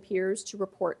likely than peers to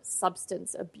report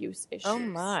substance abuse issues. Oh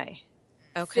my.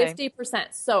 Okay. 50%.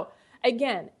 So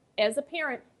again, as a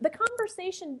parent, the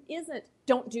conversation isn't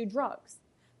don't do drugs.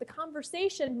 The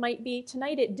conversation might be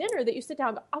tonight at dinner that you sit down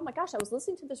and go, oh my gosh, I was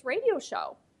listening to this radio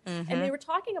show. Mm-hmm. And they were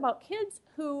talking about kids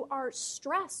who are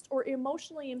stressed or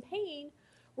emotionally in pain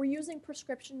were using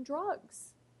prescription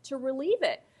drugs to relieve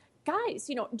it. Guys,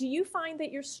 do you find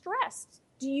that you're stressed?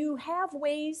 Do you have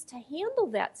ways to handle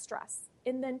that stress?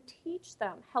 And then teach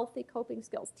them healthy coping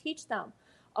skills. Teach them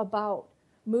about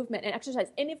movement and exercise.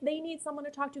 And if they need someone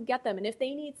to talk to, get them. And if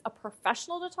they need a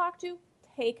professional to talk to,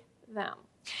 take them.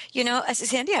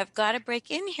 Sandy, I've got to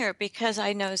break in here because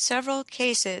I know several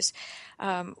cases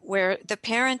where the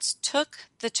parents took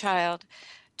the child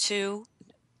to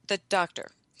the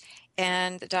doctor.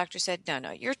 And the doctor said,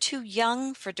 no, you're too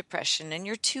young for depression and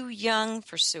you're too young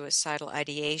for suicidal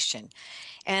ideation.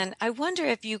 And I wonder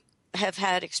if you have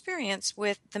had experience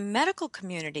with the medical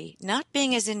community not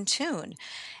being as in tune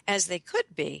as they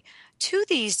could be to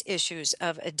these issues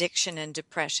of addiction and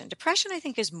depression. Depression, I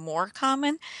think, is more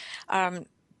common,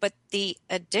 but the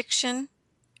addiction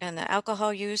and the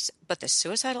alcohol use, but the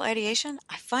suicidal ideation,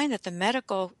 I find that the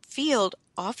medical field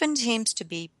often seems to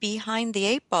be behind the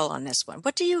eight ball on this one.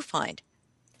 What do you find?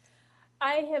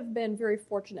 I have been very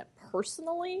fortunate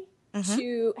personally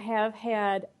to have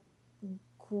had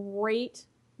great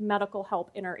medical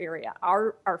help in our area.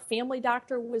 Our family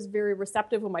doctor was very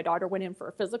receptive when my daughter went in for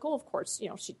a physical. Of course,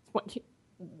 she went,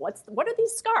 what are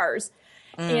these scars?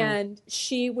 And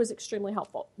she was extremely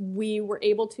helpful. We were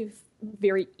able to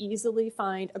very easily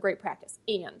find a great practice.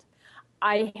 And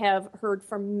I have heard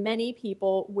from many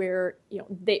people where,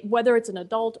 whether it's an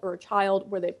adult or a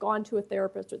child, where they've gone to a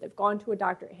therapist or they've gone to a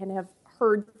doctor and have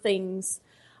heard things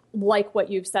like what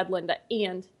you've said, Linda.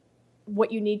 And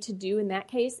what you need to do in that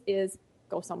case is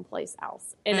go someplace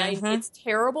else. And it's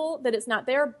terrible that it's not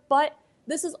there, but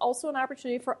this is also an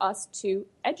opportunity for us to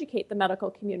educate the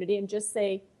medical community and just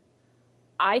say,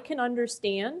 I can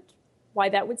understand why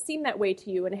that would seem that way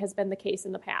to you, and it has been the case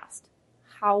in the past.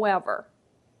 However,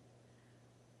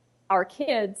 our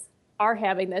kids are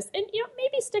having this, and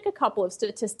maybe stick a couple of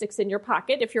statistics in your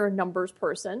pocket if you're a numbers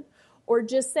person, or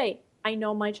just say, I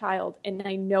know my child, and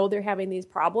I know they're having these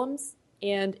problems,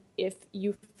 and if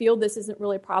you feel this isn't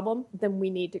really a problem, then we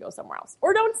need to go somewhere else.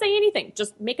 Or don't say anything.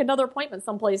 Just make another appointment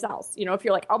someplace else. If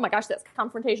you're like, oh my gosh, that's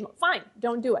confrontational, fine,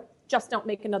 don't do it. Just don't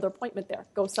make another appointment there.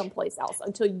 Go someplace else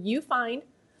until you find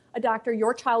a doctor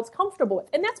your child's comfortable with.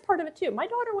 And that's part of it too. My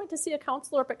daughter went to see a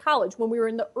counselor up at college when we were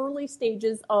in the early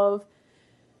stages of,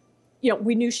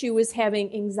 we knew she was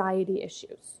having anxiety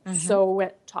issues. So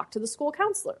talked to the school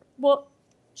counselor. Well,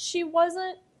 she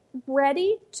wasn't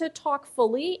ready to talk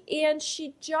fully, and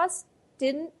she just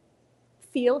didn't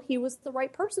feel he was the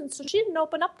right person. So she didn't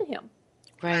open up to him.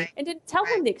 Right. And didn't tell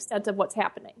him the extent of what's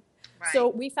happening. Right. So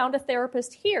we found a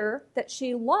therapist here that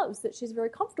she loves, that she's very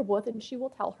comfortable with, and she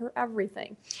will tell her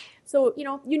everything. So,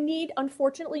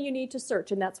 unfortunately, you need to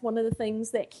search. And that's one of the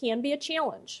things that can be a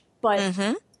challenge. But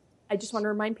I just want to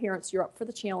remind parents, you're up for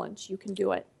the challenge. You can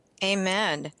do it.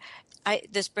 Amen.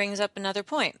 This brings up another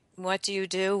point. What do you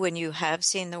do when you have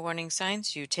seen the warning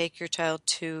signs? You take your child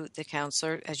to the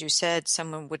counselor. As you said,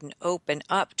 someone wouldn't open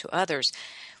up to others.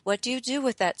 What do you do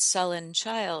with that sullen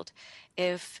child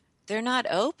if they're not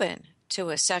open to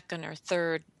a second or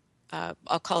third,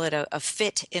 I'll call it a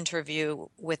fit interview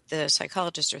with the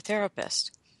psychologist or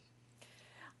therapist?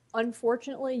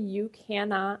 Unfortunately, you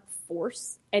cannot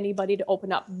force anybody to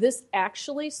open up. This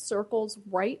actually circles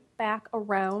right back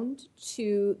around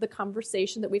to the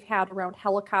conversation that we've had around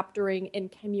helicoptering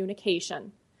and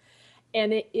communication.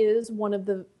 And it is one of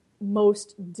the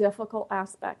most difficult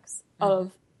aspects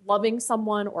of loving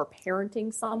someone or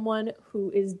parenting someone who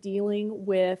is dealing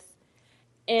with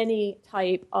any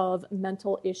type of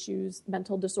mental issues,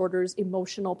 mental disorders,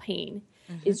 emotional pain,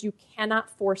 is you cannot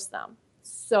force them.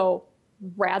 So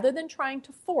rather than trying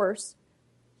to force,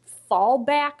 fall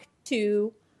back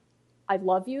to, I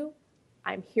love you,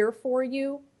 I'm here for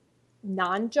you,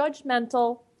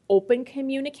 non-judgmental, open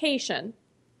communication.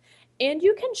 And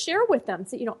you can share with them,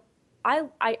 say,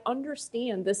 I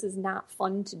understand this is not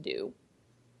fun to do.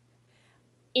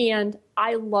 And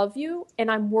I love you, and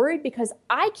I'm worried because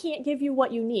I can't give you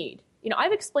what you need.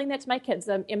 I've explained that to my kids.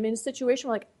 I'm in a situation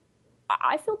where,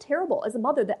 I feel terrible as a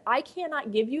mother that I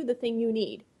cannot give you the thing you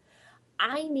need.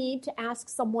 I need to ask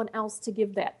someone else to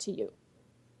give that to you.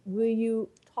 Will you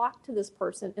talk to this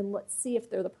person, and let's see if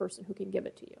they're the person who can give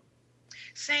it to you.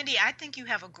 Sandy, I think you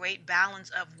have a great balance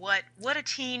of what a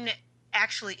teen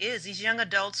actually is. These young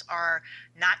adults are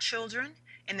not children,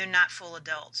 and they're not full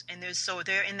adults. And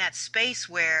they're in that space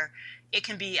where it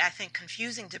can be, I think,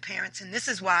 confusing to parents. And this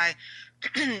is why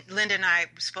Linda and I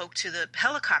spoke to the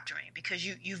helicoptering, because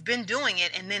you've been doing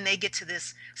it, and then they get to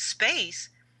this space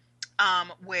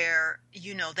where,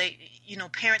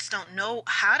 parents don't know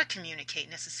how to communicate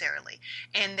necessarily,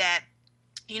 and that,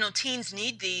 teens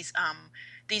need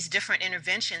these different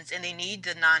interventions, and they need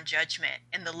the non-judgment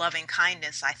and the loving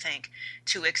kindness, I think,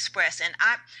 to express. And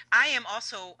I am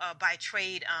also by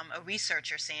trade a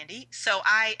researcher, Sandy. So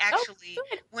I actually,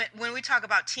 when we talk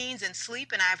about teens and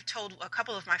sleep, and I've told a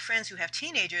couple of my friends who have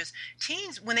teenagers,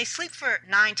 teens, when they sleep for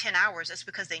 9-10 hours, it's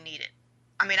because they need it.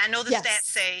 I mean, I know the stats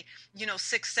say,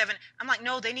 6, 7. I'm like,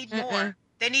 no, they need more.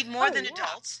 They need more than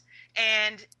adults.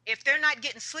 And if they're not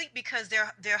getting sleep because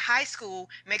their high school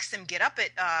makes them get up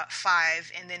at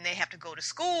 5, and then they have to go to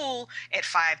school at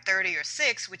 5:30 or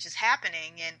 6, which is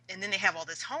happening, and then they have all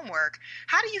this homework,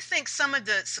 how do you think some of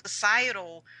the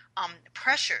societal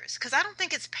pressures, because I don't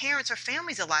think it's parents or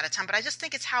families a lot of time, but I just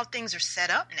think it's how things are set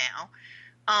up now,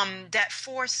 that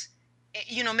force,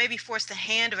 maybe force the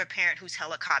hand of a parent who's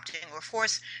helicoptering, or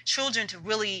force children to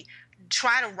really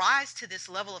try to rise to this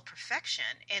level of perfection,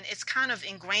 and it's kind of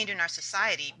ingrained in our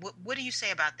society. What do you say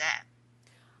about that?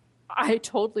 I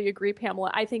totally agree,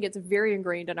 Pamela. I think it's very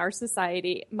ingrained in our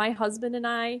society. My husband and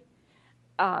I,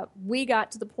 we got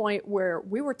to the point where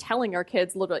we were telling our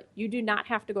kids, literally, you do not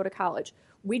have to go to college.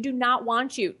 We do not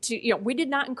want you to, we did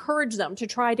not encourage them to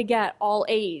try to get all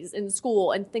A's in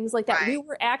school and things like that. Right. We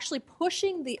were actually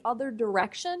pushing the other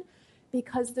direction,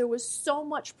 because there was so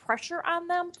much pressure on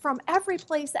them from every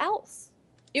place else.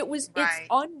 It's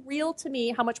unreal to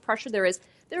me how much pressure there is.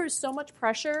 There is so much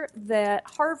pressure that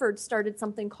Harvard started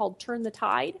something called Turn the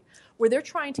Tide, where they're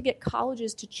trying to get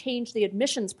colleges to change the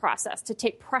admissions process to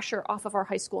take pressure off of our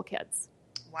high school kids.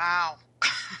 Wow.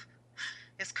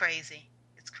 It's crazy.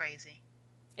 It's crazy.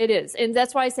 It is. And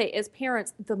that's why I say, as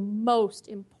parents, the most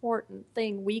important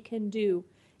thing we can do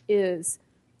is,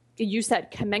 you said,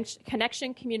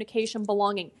 connection, communication,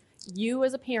 belonging. You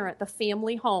as a parent, the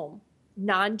family home,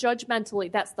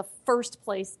 non-judgmentally, that's the first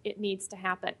place it needs to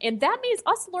happen. And that means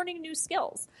us learning new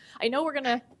skills. I know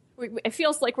it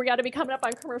feels like we got to be coming up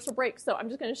on commercial break, so I'm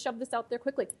just going to shove this out there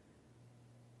quickly.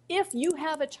 If you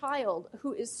have a child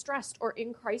who is stressed or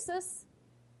in crisis,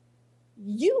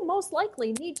 you most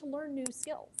likely need to learn new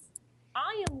skills.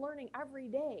 I am learning every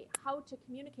day how to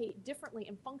communicate differently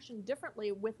and function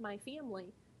differently with my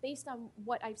family based on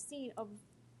what I've seen of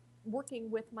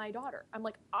working with my daughter. I'm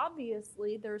like,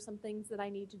 obviously, there are some things that I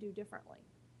need to do differently.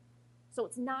 So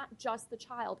it's not just the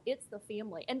child, it's the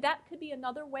family. And that could be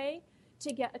another way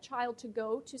to get a child to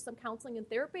go to some counseling and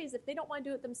therapy, is if they don't want to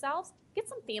do it themselves, get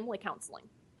some family counseling.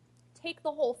 Take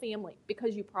the whole family,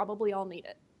 because you probably all need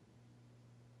it.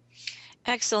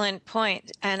 Excellent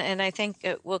point. And I think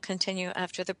it will continue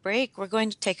after the break. We're going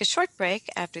to take a short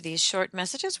break. After these short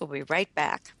messages, we'll be right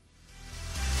back.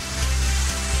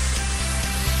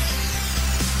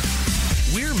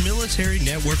 We're Military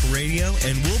Network Radio,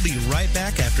 and we'll be right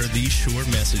back after these short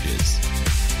messages.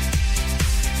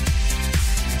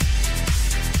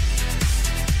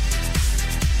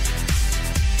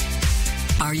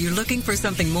 Are you looking for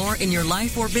something more in your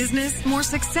life or business? More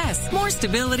success, more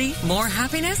stability, more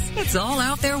happiness? It's all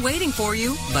out there waiting for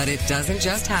you, but it doesn't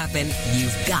just happen.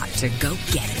 You've got to go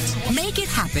get it. Make it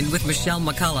happen with Michelle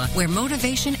McCullough, where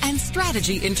motivation and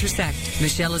strategy intersect.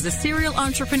 Michelle is a serial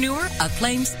entrepreneur,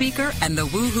 acclaimed speaker, and the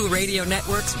Woohoo Radio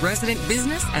Network's resident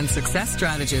business and success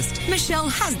strategist. Michelle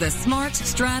has the smarts,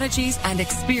 strategies, and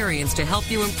experience to help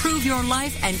you improve your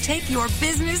life and take your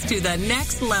business to the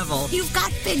next level. You've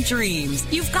got big dreams.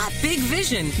 You've got big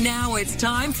vision. Now it's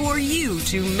time for you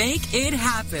to make it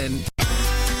happen.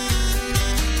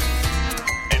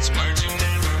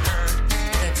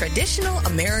 The traditional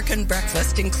American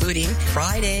breakfast, including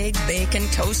fried egg, bacon,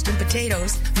 toast, and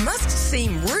potatoes, must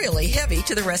seem really heavy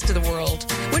to the rest of the world.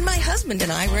 When my husband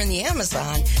and I were in the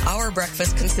Amazon, our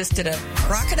breakfast consisted of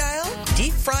crocodile,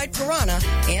 deep-fried piranha,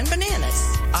 and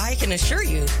bananas. I can assure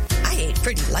you, I ate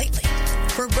pretty lightly.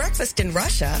 For breakfast in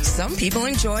Russia, some people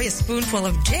enjoy a spoonful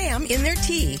of jam in their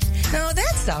tea. Now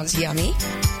that sounds yummy.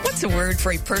 What's a word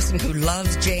for a person who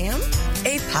loves jam?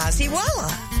 A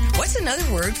pasiwala. What's another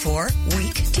word for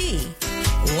weak tea?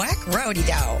 Whack rowdy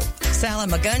dow.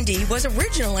 Salamagundi was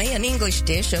originally an English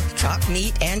dish of chopped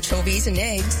meat, anchovies, and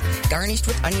eggs, garnished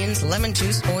with onions, lemon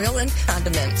juice, oil, and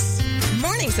condiments.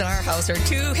 Mornings at our house are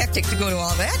too hectic to go to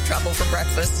all that trouble for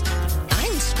breakfast.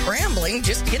 I'm scrambling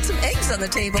just to get some eggs on the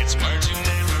table.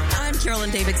 I'm Carolyn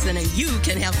Davidson, and you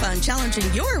can have fun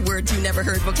challenging your words you never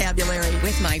heard vocabulary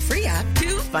with my free app,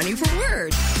 Too Funny for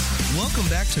Words. Welcome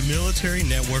back to Military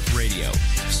Network Radio,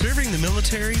 serving the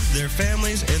military, their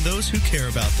families, and those who care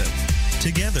about them.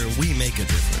 Together, we make a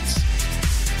difference.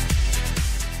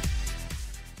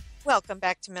 Welcome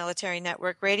back to Military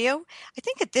Network Radio. I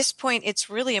think at this point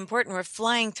it's really important. We're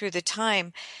flying through the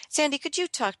time. Sandy, could you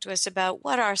talk to us about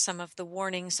what are some of the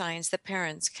warning signs that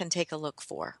parents can take a look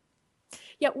for?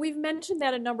 Yeah, we've mentioned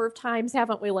that a number of times,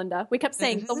 haven't we, Linda? We kept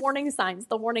saying the warning signs,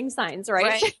 right?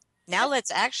 Right. Now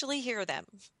let's actually hear them.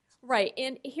 Right.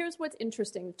 And here's what's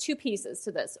interesting. Two pieces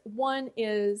to this. One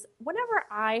is whenever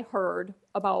I heard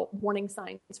about warning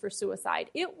signs for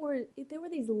suicide, there were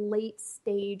these late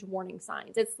stage warning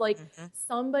signs. It's like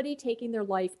somebody taking their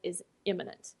life is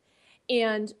imminent.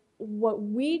 And what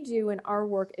we do in our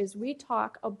work is we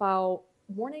talk about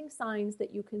warning signs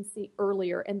that you can see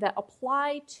earlier and that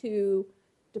apply to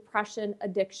depression,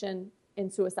 addiction,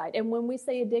 and suicide. And when we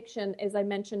say addiction, as I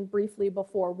mentioned briefly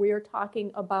before, we're talking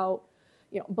about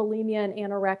bulimia and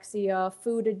anorexia,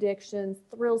 food addictions,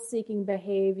 thrill-seeking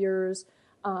behaviors,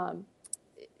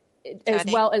 as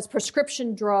well as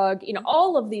prescription drug,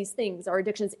 all of these things are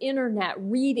addictions. Internet,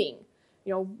 reading,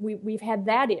 we've had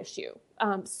that issue.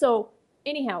 So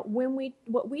anyhow,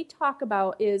 what we talk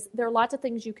about is there are lots of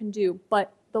things you can do,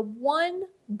 but the one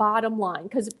bottom line,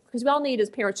 because we all need as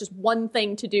parents just one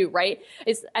thing to do, right?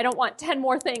 Is I don't want 10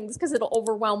 more things because it'll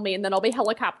overwhelm me and then I'll be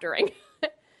helicoptering.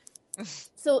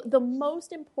 So the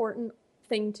most important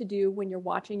thing to do when you're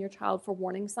watching your child for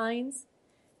warning signs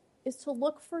is to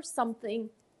look for something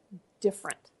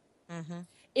different.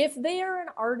 If they are an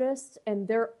artist and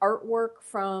their artwork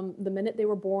from the minute they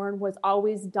were born was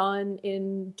always done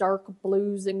in dark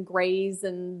blues and grays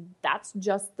and that's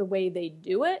just the way they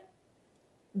do it,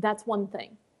 that's one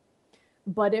thing.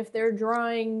 But if they're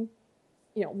drawing,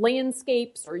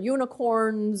 landscapes or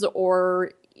unicorns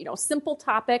or simple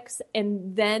topics,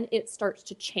 and then it starts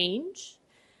to change,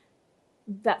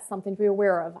 that's something to be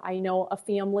aware of. I know a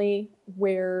family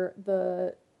where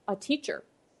a teacher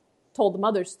told the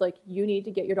mothers, you need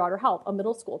to get your daughter help, a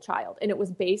middle school child. And it was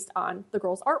based on the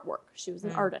girl's artwork. She was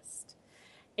an artist.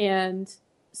 And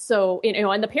so,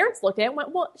 and the parents looked at it and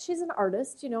went, well, she's an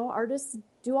artist. Artists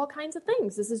do all kinds of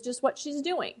things. This is just what she's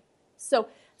doing. So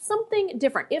something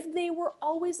different. If they were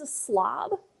always a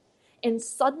slob, and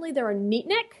suddenly they're a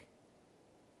neatnik,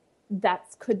 that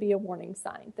could be a warning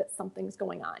sign that something's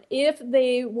going on. If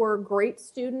they were a great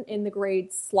student in the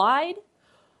grade slide,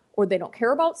 or they don't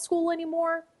care about school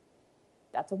anymore,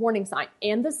 that's a warning sign.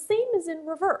 And the same is in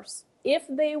reverse. If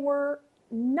they were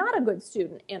not a good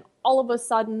student and all of a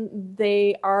sudden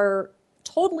they are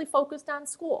totally focused on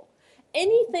school,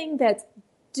 anything that's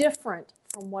different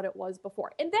from what it was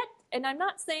before. And I'm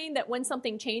not saying that when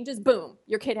something changes, boom,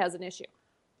 your kid has an issue.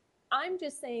 I'm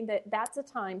just saying that that's a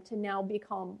time to now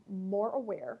become more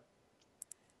aware,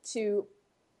 to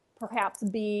perhaps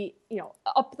be,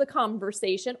 up the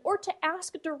conversation, or to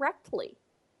ask directly,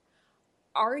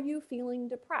 are you feeling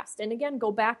depressed? And again,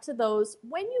 go back to those,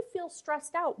 when you feel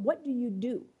stressed out, what do you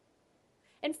do?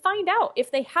 And find out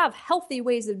if they have healthy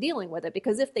ways of dealing with it,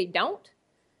 because if they don't,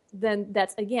 then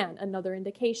that's, again, another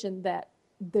indication that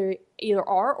they either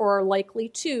are or are likely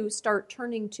to start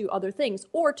turning to other things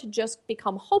or to just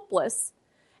become hopeless.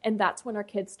 And that's when our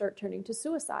kids start turning to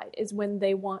suicide, is when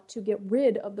they want to get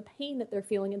rid of the pain that they're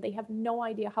feeling and they have no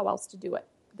idea how else to do it.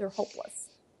 They're hopeless.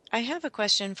 I have a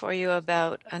question for you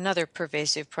about another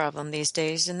pervasive problem these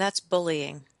days, and that's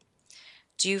bullying.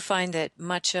 Do you find that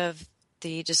much of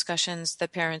the discussions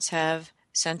that parents have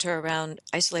center around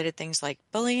isolated things like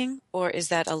bullying, or is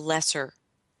that a lesser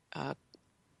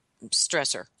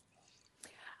stressor?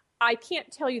 I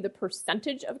can't tell you the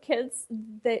percentage of kids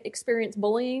that experience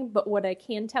bullying, but what I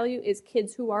can tell you is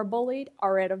kids who are bullied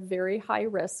are at a very high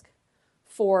risk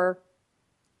for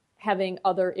having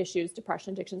other issues,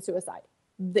 depression, addiction, suicide.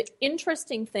 The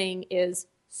interesting thing is,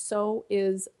 so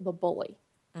is the bully.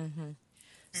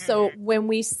 So when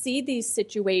we see these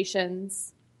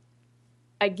situations,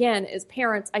 again, as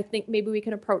parents, I think maybe we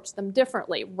can approach them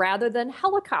differently. Rather than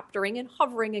helicoptering and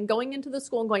hovering and going into the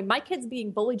school and going, my kid's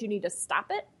being bullied, you need to stop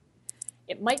it.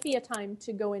 It might be a time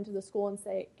to go into the school and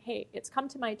say, hey, it's come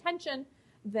to my attention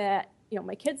that,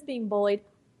 my kid's being bullied.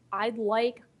 I'd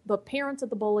like the parents of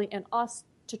the bully and us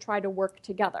to try to work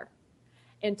together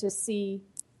and to see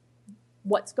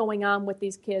what's going on with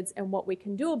these kids and what we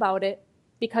can do about it.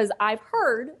 Because I've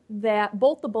heard that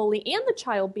both the bully and the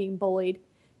child being bullied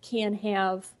can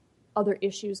have other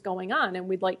issues going on, and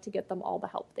we'd like to get them all the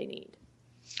help they need.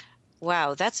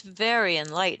 Wow, that's very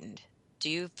enlightened. Do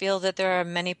you feel that there are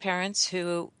many parents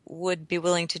who would be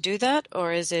willing to do that,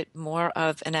 or is it more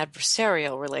of an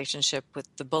adversarial relationship with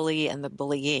the bully and the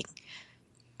bullying?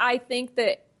 I think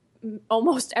that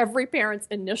almost every parent's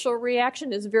initial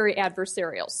reaction is very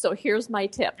adversarial. So here's my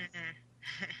tip.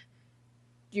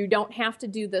 You don't have to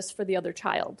do this for the other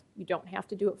child. You don't have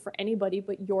to do it for anybody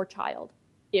but your child.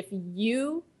 If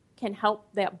you can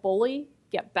help that bully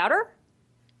get better,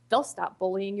 they'll stop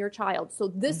bullying your child. So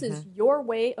this is your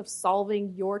way of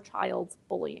solving your child's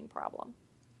bullying problem.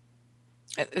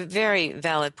 A very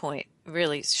valid point,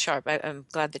 really sharp. I'm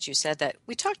glad that you said that.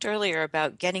 We talked earlier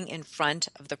about getting in front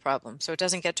of the problem so it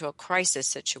doesn't get to a crisis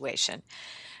situation.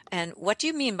 And what do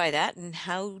you mean by that, and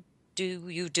how do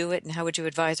you do it, and how would you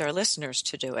advise our listeners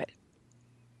to do it?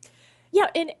 Yeah,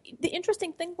 and the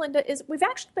interesting thing, Linda, is we've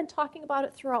actually been talking about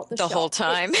it throughout the show. The whole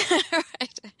time.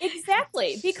 Right.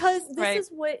 Exactly, because this is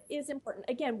what is important.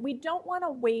 Again, we don't want to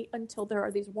wait until there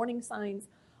are these warning signs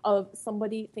of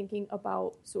somebody thinking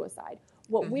about suicide.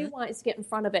 What we want is to get in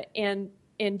front of it. And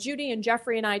Judy and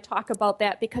Jeffrey and I talk about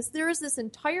that because there is this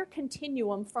entire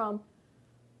continuum from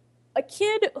a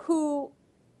kid who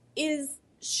is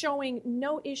showing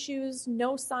no issues,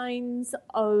 no signs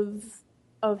of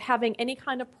having any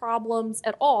kind of problems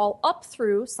at all, up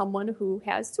through someone who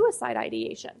has suicide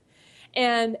ideation.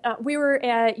 And we were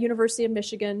at University of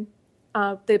Michigan.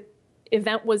 The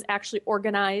event was actually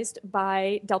organized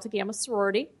by Delta Gamma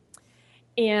sorority.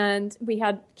 And we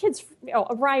had kids,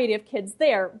 a variety of kids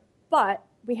there, but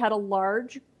we had a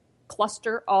large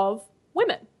cluster of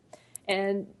women.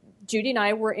 And Judy and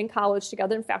I were in college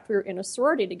together. In fact, we were in a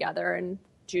sorority together. And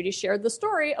Judy shared the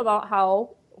story about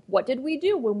how, what did we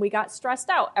do when we got stressed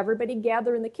out? Everybody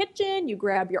gather in the kitchen, you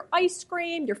grab your ice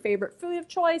cream, your favorite food of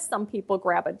choice, some people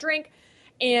grab a drink,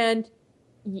 and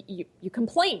you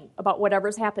complain about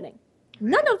whatever's happening.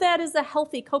 None of that is a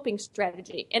healthy coping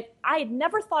strategy. And I had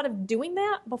never thought of doing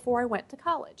that before I went to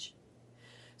college.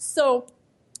 So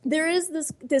there is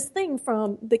this thing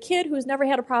from the kid who's never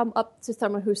had a problem up to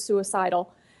someone who's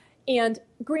suicidal. And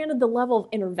granted, the level of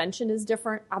intervention is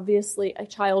different. Obviously, a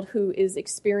child who is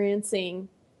experiencing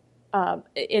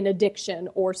an addiction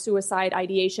or suicide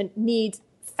ideation needs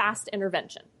fast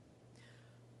intervention.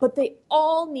 But they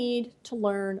all need to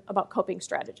learn about coping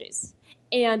strategies.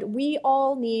 And we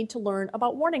all need to learn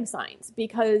about warning signs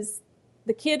because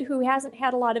the kid who hasn't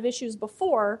had a lot of issues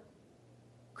before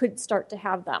could start to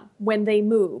have them when they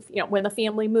move, when the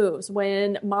family moves,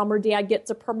 when mom or dad gets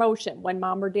a promotion, when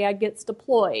mom or dad gets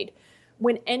deployed.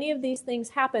 When any of these things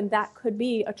happen, that could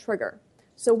be a trigger.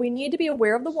 So we need to be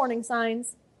aware of the warning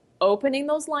signs, opening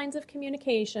those lines of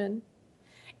communication,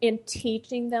 and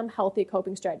teaching them healthy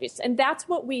coping strategies. And that's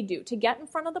what we do. To get in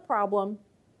front of the problem,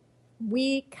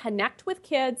 we connect with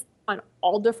kids on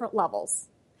all different levels.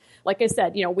 Like I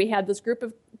said, we had this group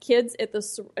of kids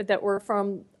that were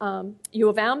from U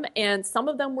of M, and some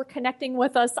of them were connecting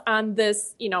with us on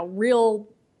this, real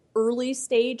early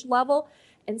stage level.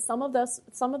 And some of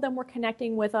them were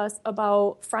connecting with us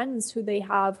about friends who they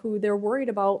have who they're worried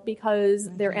about because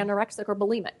they're anorexic or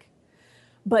bulimic.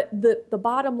 But the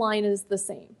bottom line is the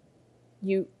same.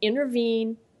 You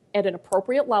intervene at an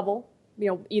appropriate level,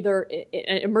 either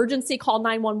an emergency, call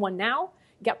 911 now,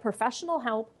 get professional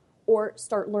help, or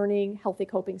start learning healthy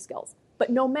coping skills. But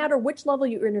no matter which level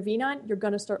you intervene on, you're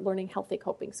going to start learning healthy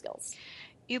coping skills.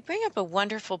 You bring up a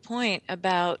wonderful point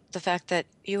about the fact that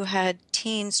you had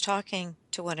teens talking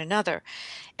to one another.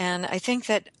 And I think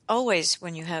that always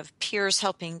when you have peers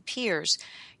helping peers,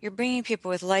 you're bringing people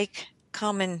with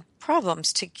common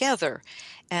problems together.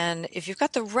 And if you've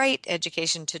got the right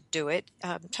education to do it,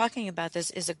 talking about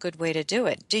this is a good way to do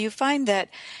it. Do you find that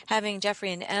having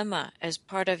Jeffrey and Emma as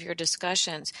part of your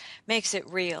discussions makes it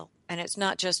real? And it's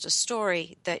not just a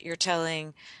story that you're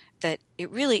telling, that it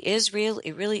really is real,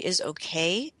 it really is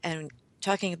okay, and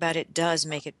talking about it does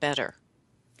make it better.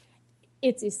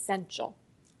 It's essential.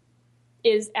 It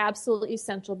is absolutely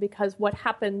essential because what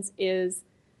happens is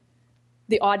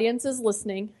the audience is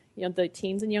listening, the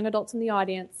teens and young adults in the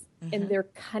audience, and they're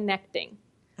connecting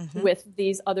with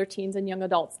these other teens and young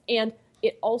adults. And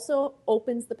it also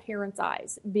opens the parents'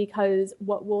 eyes because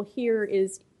what we'll hear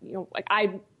is,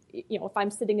 if I'm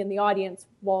sitting in the audience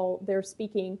while they're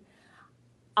speaking,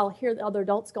 I'll hear the other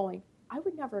adults going, I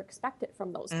would never expect it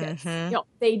from those kids.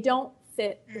 They don't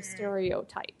fit the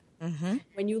stereotype.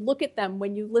 When you look at them,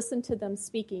 when you listen to them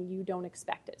speaking, you don't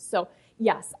expect it. So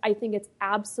yes, I think it's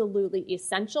absolutely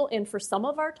essential. And for some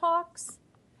of our talks,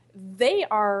 they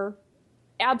are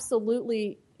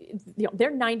absolutely,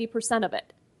 they're 90% of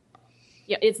it.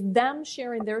 It's them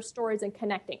sharing their stories and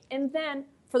connecting. And then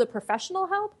for the professional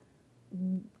help,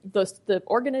 the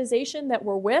organization that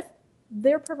we're with,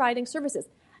 they're providing services.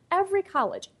 Every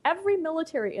college, every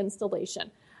military installation,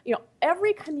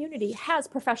 every community has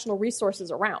professional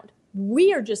resources around.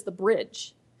 We are just the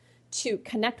bridge to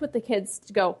connect with the kids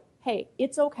to go, hey,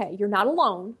 it's okay. You're not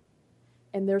alone.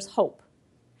 And there's hope.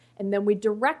 And then we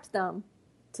direct them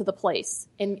to the place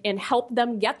and help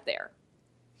them get there.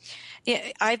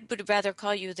 Yeah, I would rather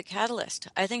call you the catalyst.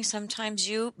 I think sometimes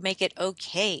you make it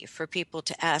okay for people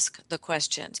to ask the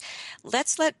questions.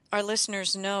 Let's let our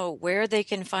listeners know where they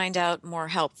can find out more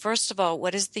help. First of all,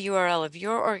 what is the URL of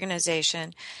your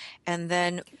organization? And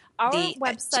then our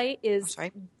website is...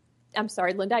 I'm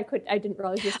sorry, Linda. I didn't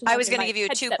realize you. I was going to give you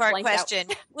a two-part question.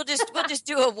 We'll just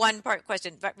do a one-part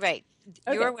question. Right.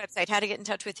 Okay. Your website. How to get in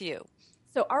touch with you?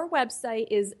 So our website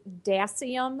is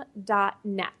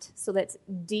dasium.net. So that's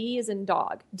D as in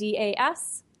dog.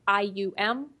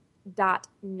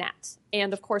 DASIUM.net.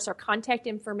 And of course, our contact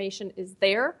information is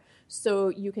there, so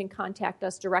you can contact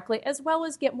us directly, as well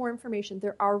as get more information.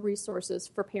 There are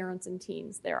resources for parents and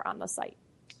teens there on the site.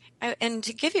 And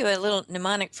to give you a little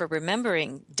mnemonic for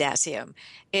remembering Dasium,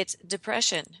 it's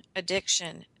depression,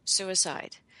 addiction,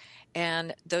 suicide.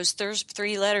 And those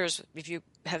three letters, if you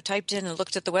have typed in and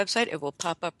looked at the website, it will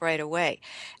pop up right away.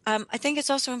 I think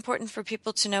it's also important for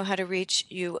people to know how to reach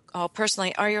you all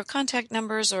personally. Are your contact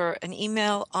numbers or an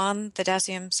email on the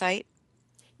Dasium site?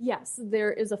 Yes,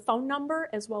 there is a phone number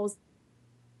as well as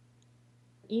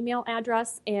email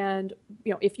address. And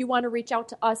if you want to reach out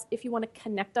to us, if you want to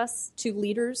connect us to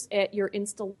leaders at your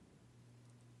installation.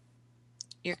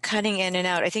 You're cutting in and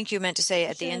out. I think you meant to say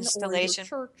at the installation.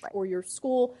 Or your church or your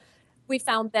school. We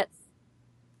found that,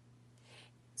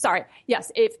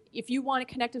 if you want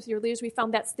to connect with your leaders, we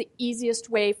found that's the easiest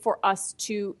way for us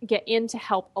to get in to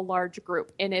help a large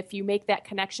group. And if you make that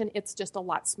connection, it's just a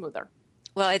lot smoother.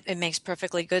 Well, it makes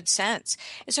perfectly good sense.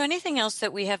 Is there anything else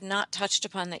that we have not touched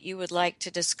upon that you would like to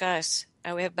discuss?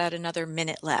 We have about another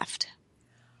minute left.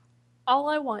 All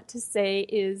I want to say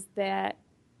is that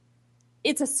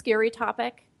it's a scary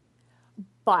topic,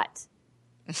 but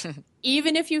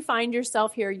even if you find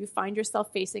yourself here, you find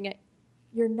yourself facing it,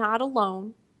 you're not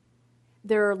alone.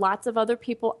 There are lots of other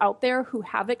people out there who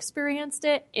have experienced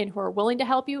it and who are willing to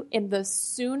help you. And the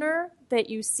sooner that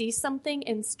you see something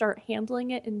and start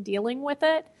handling it and dealing with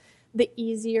it, the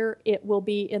easier it will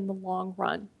be in the long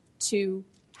run to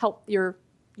help your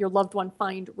loved one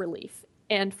find relief,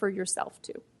 and for yourself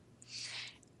too.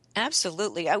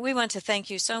 Absolutely. We want to thank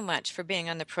you so much for being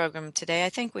on the program today. I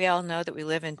think we all know that we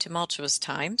live in tumultuous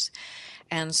times,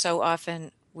 and so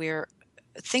often we're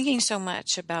thinking so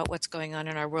much about what's going on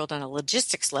in our world on a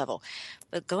logistics level,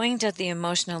 but going to the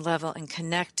emotional level and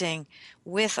connecting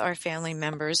with our family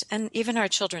members and even our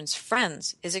children's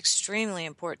friends is extremely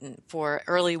important for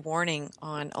early warning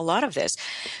on a lot of this.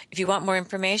 If you want more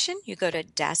information, you go to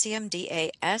Dasium,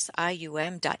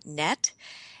 DASIUM.net.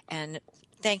 And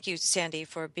thank you, Sandy,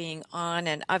 for being on.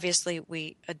 And obviously,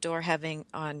 we adore having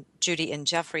on Judy and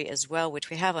Jeffrey as well,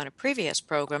 which we have on a previous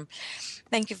program.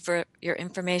 Thank you for your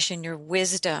information, your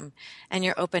wisdom, and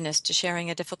your openness to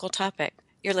sharing a difficult topic.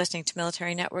 You're listening to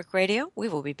Military Network Radio. We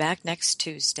will be back next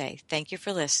Tuesday. Thank you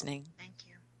for listening. Thank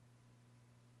you.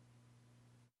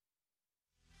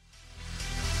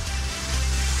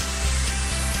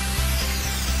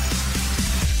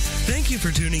 Thank you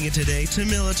for tuning in today to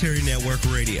Military Network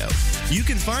Radio. You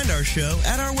can find our show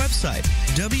at our website,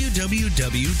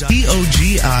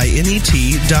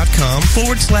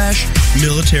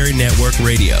 www.toginet.com/Military Network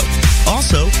Radio.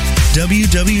 Also,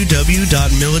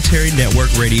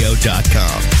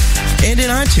 www.militarynetworkradio.com. And in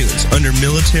iTunes under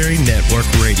Military Network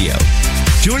Radio.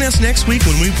 Join us next week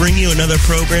when we bring you another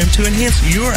program to enhance your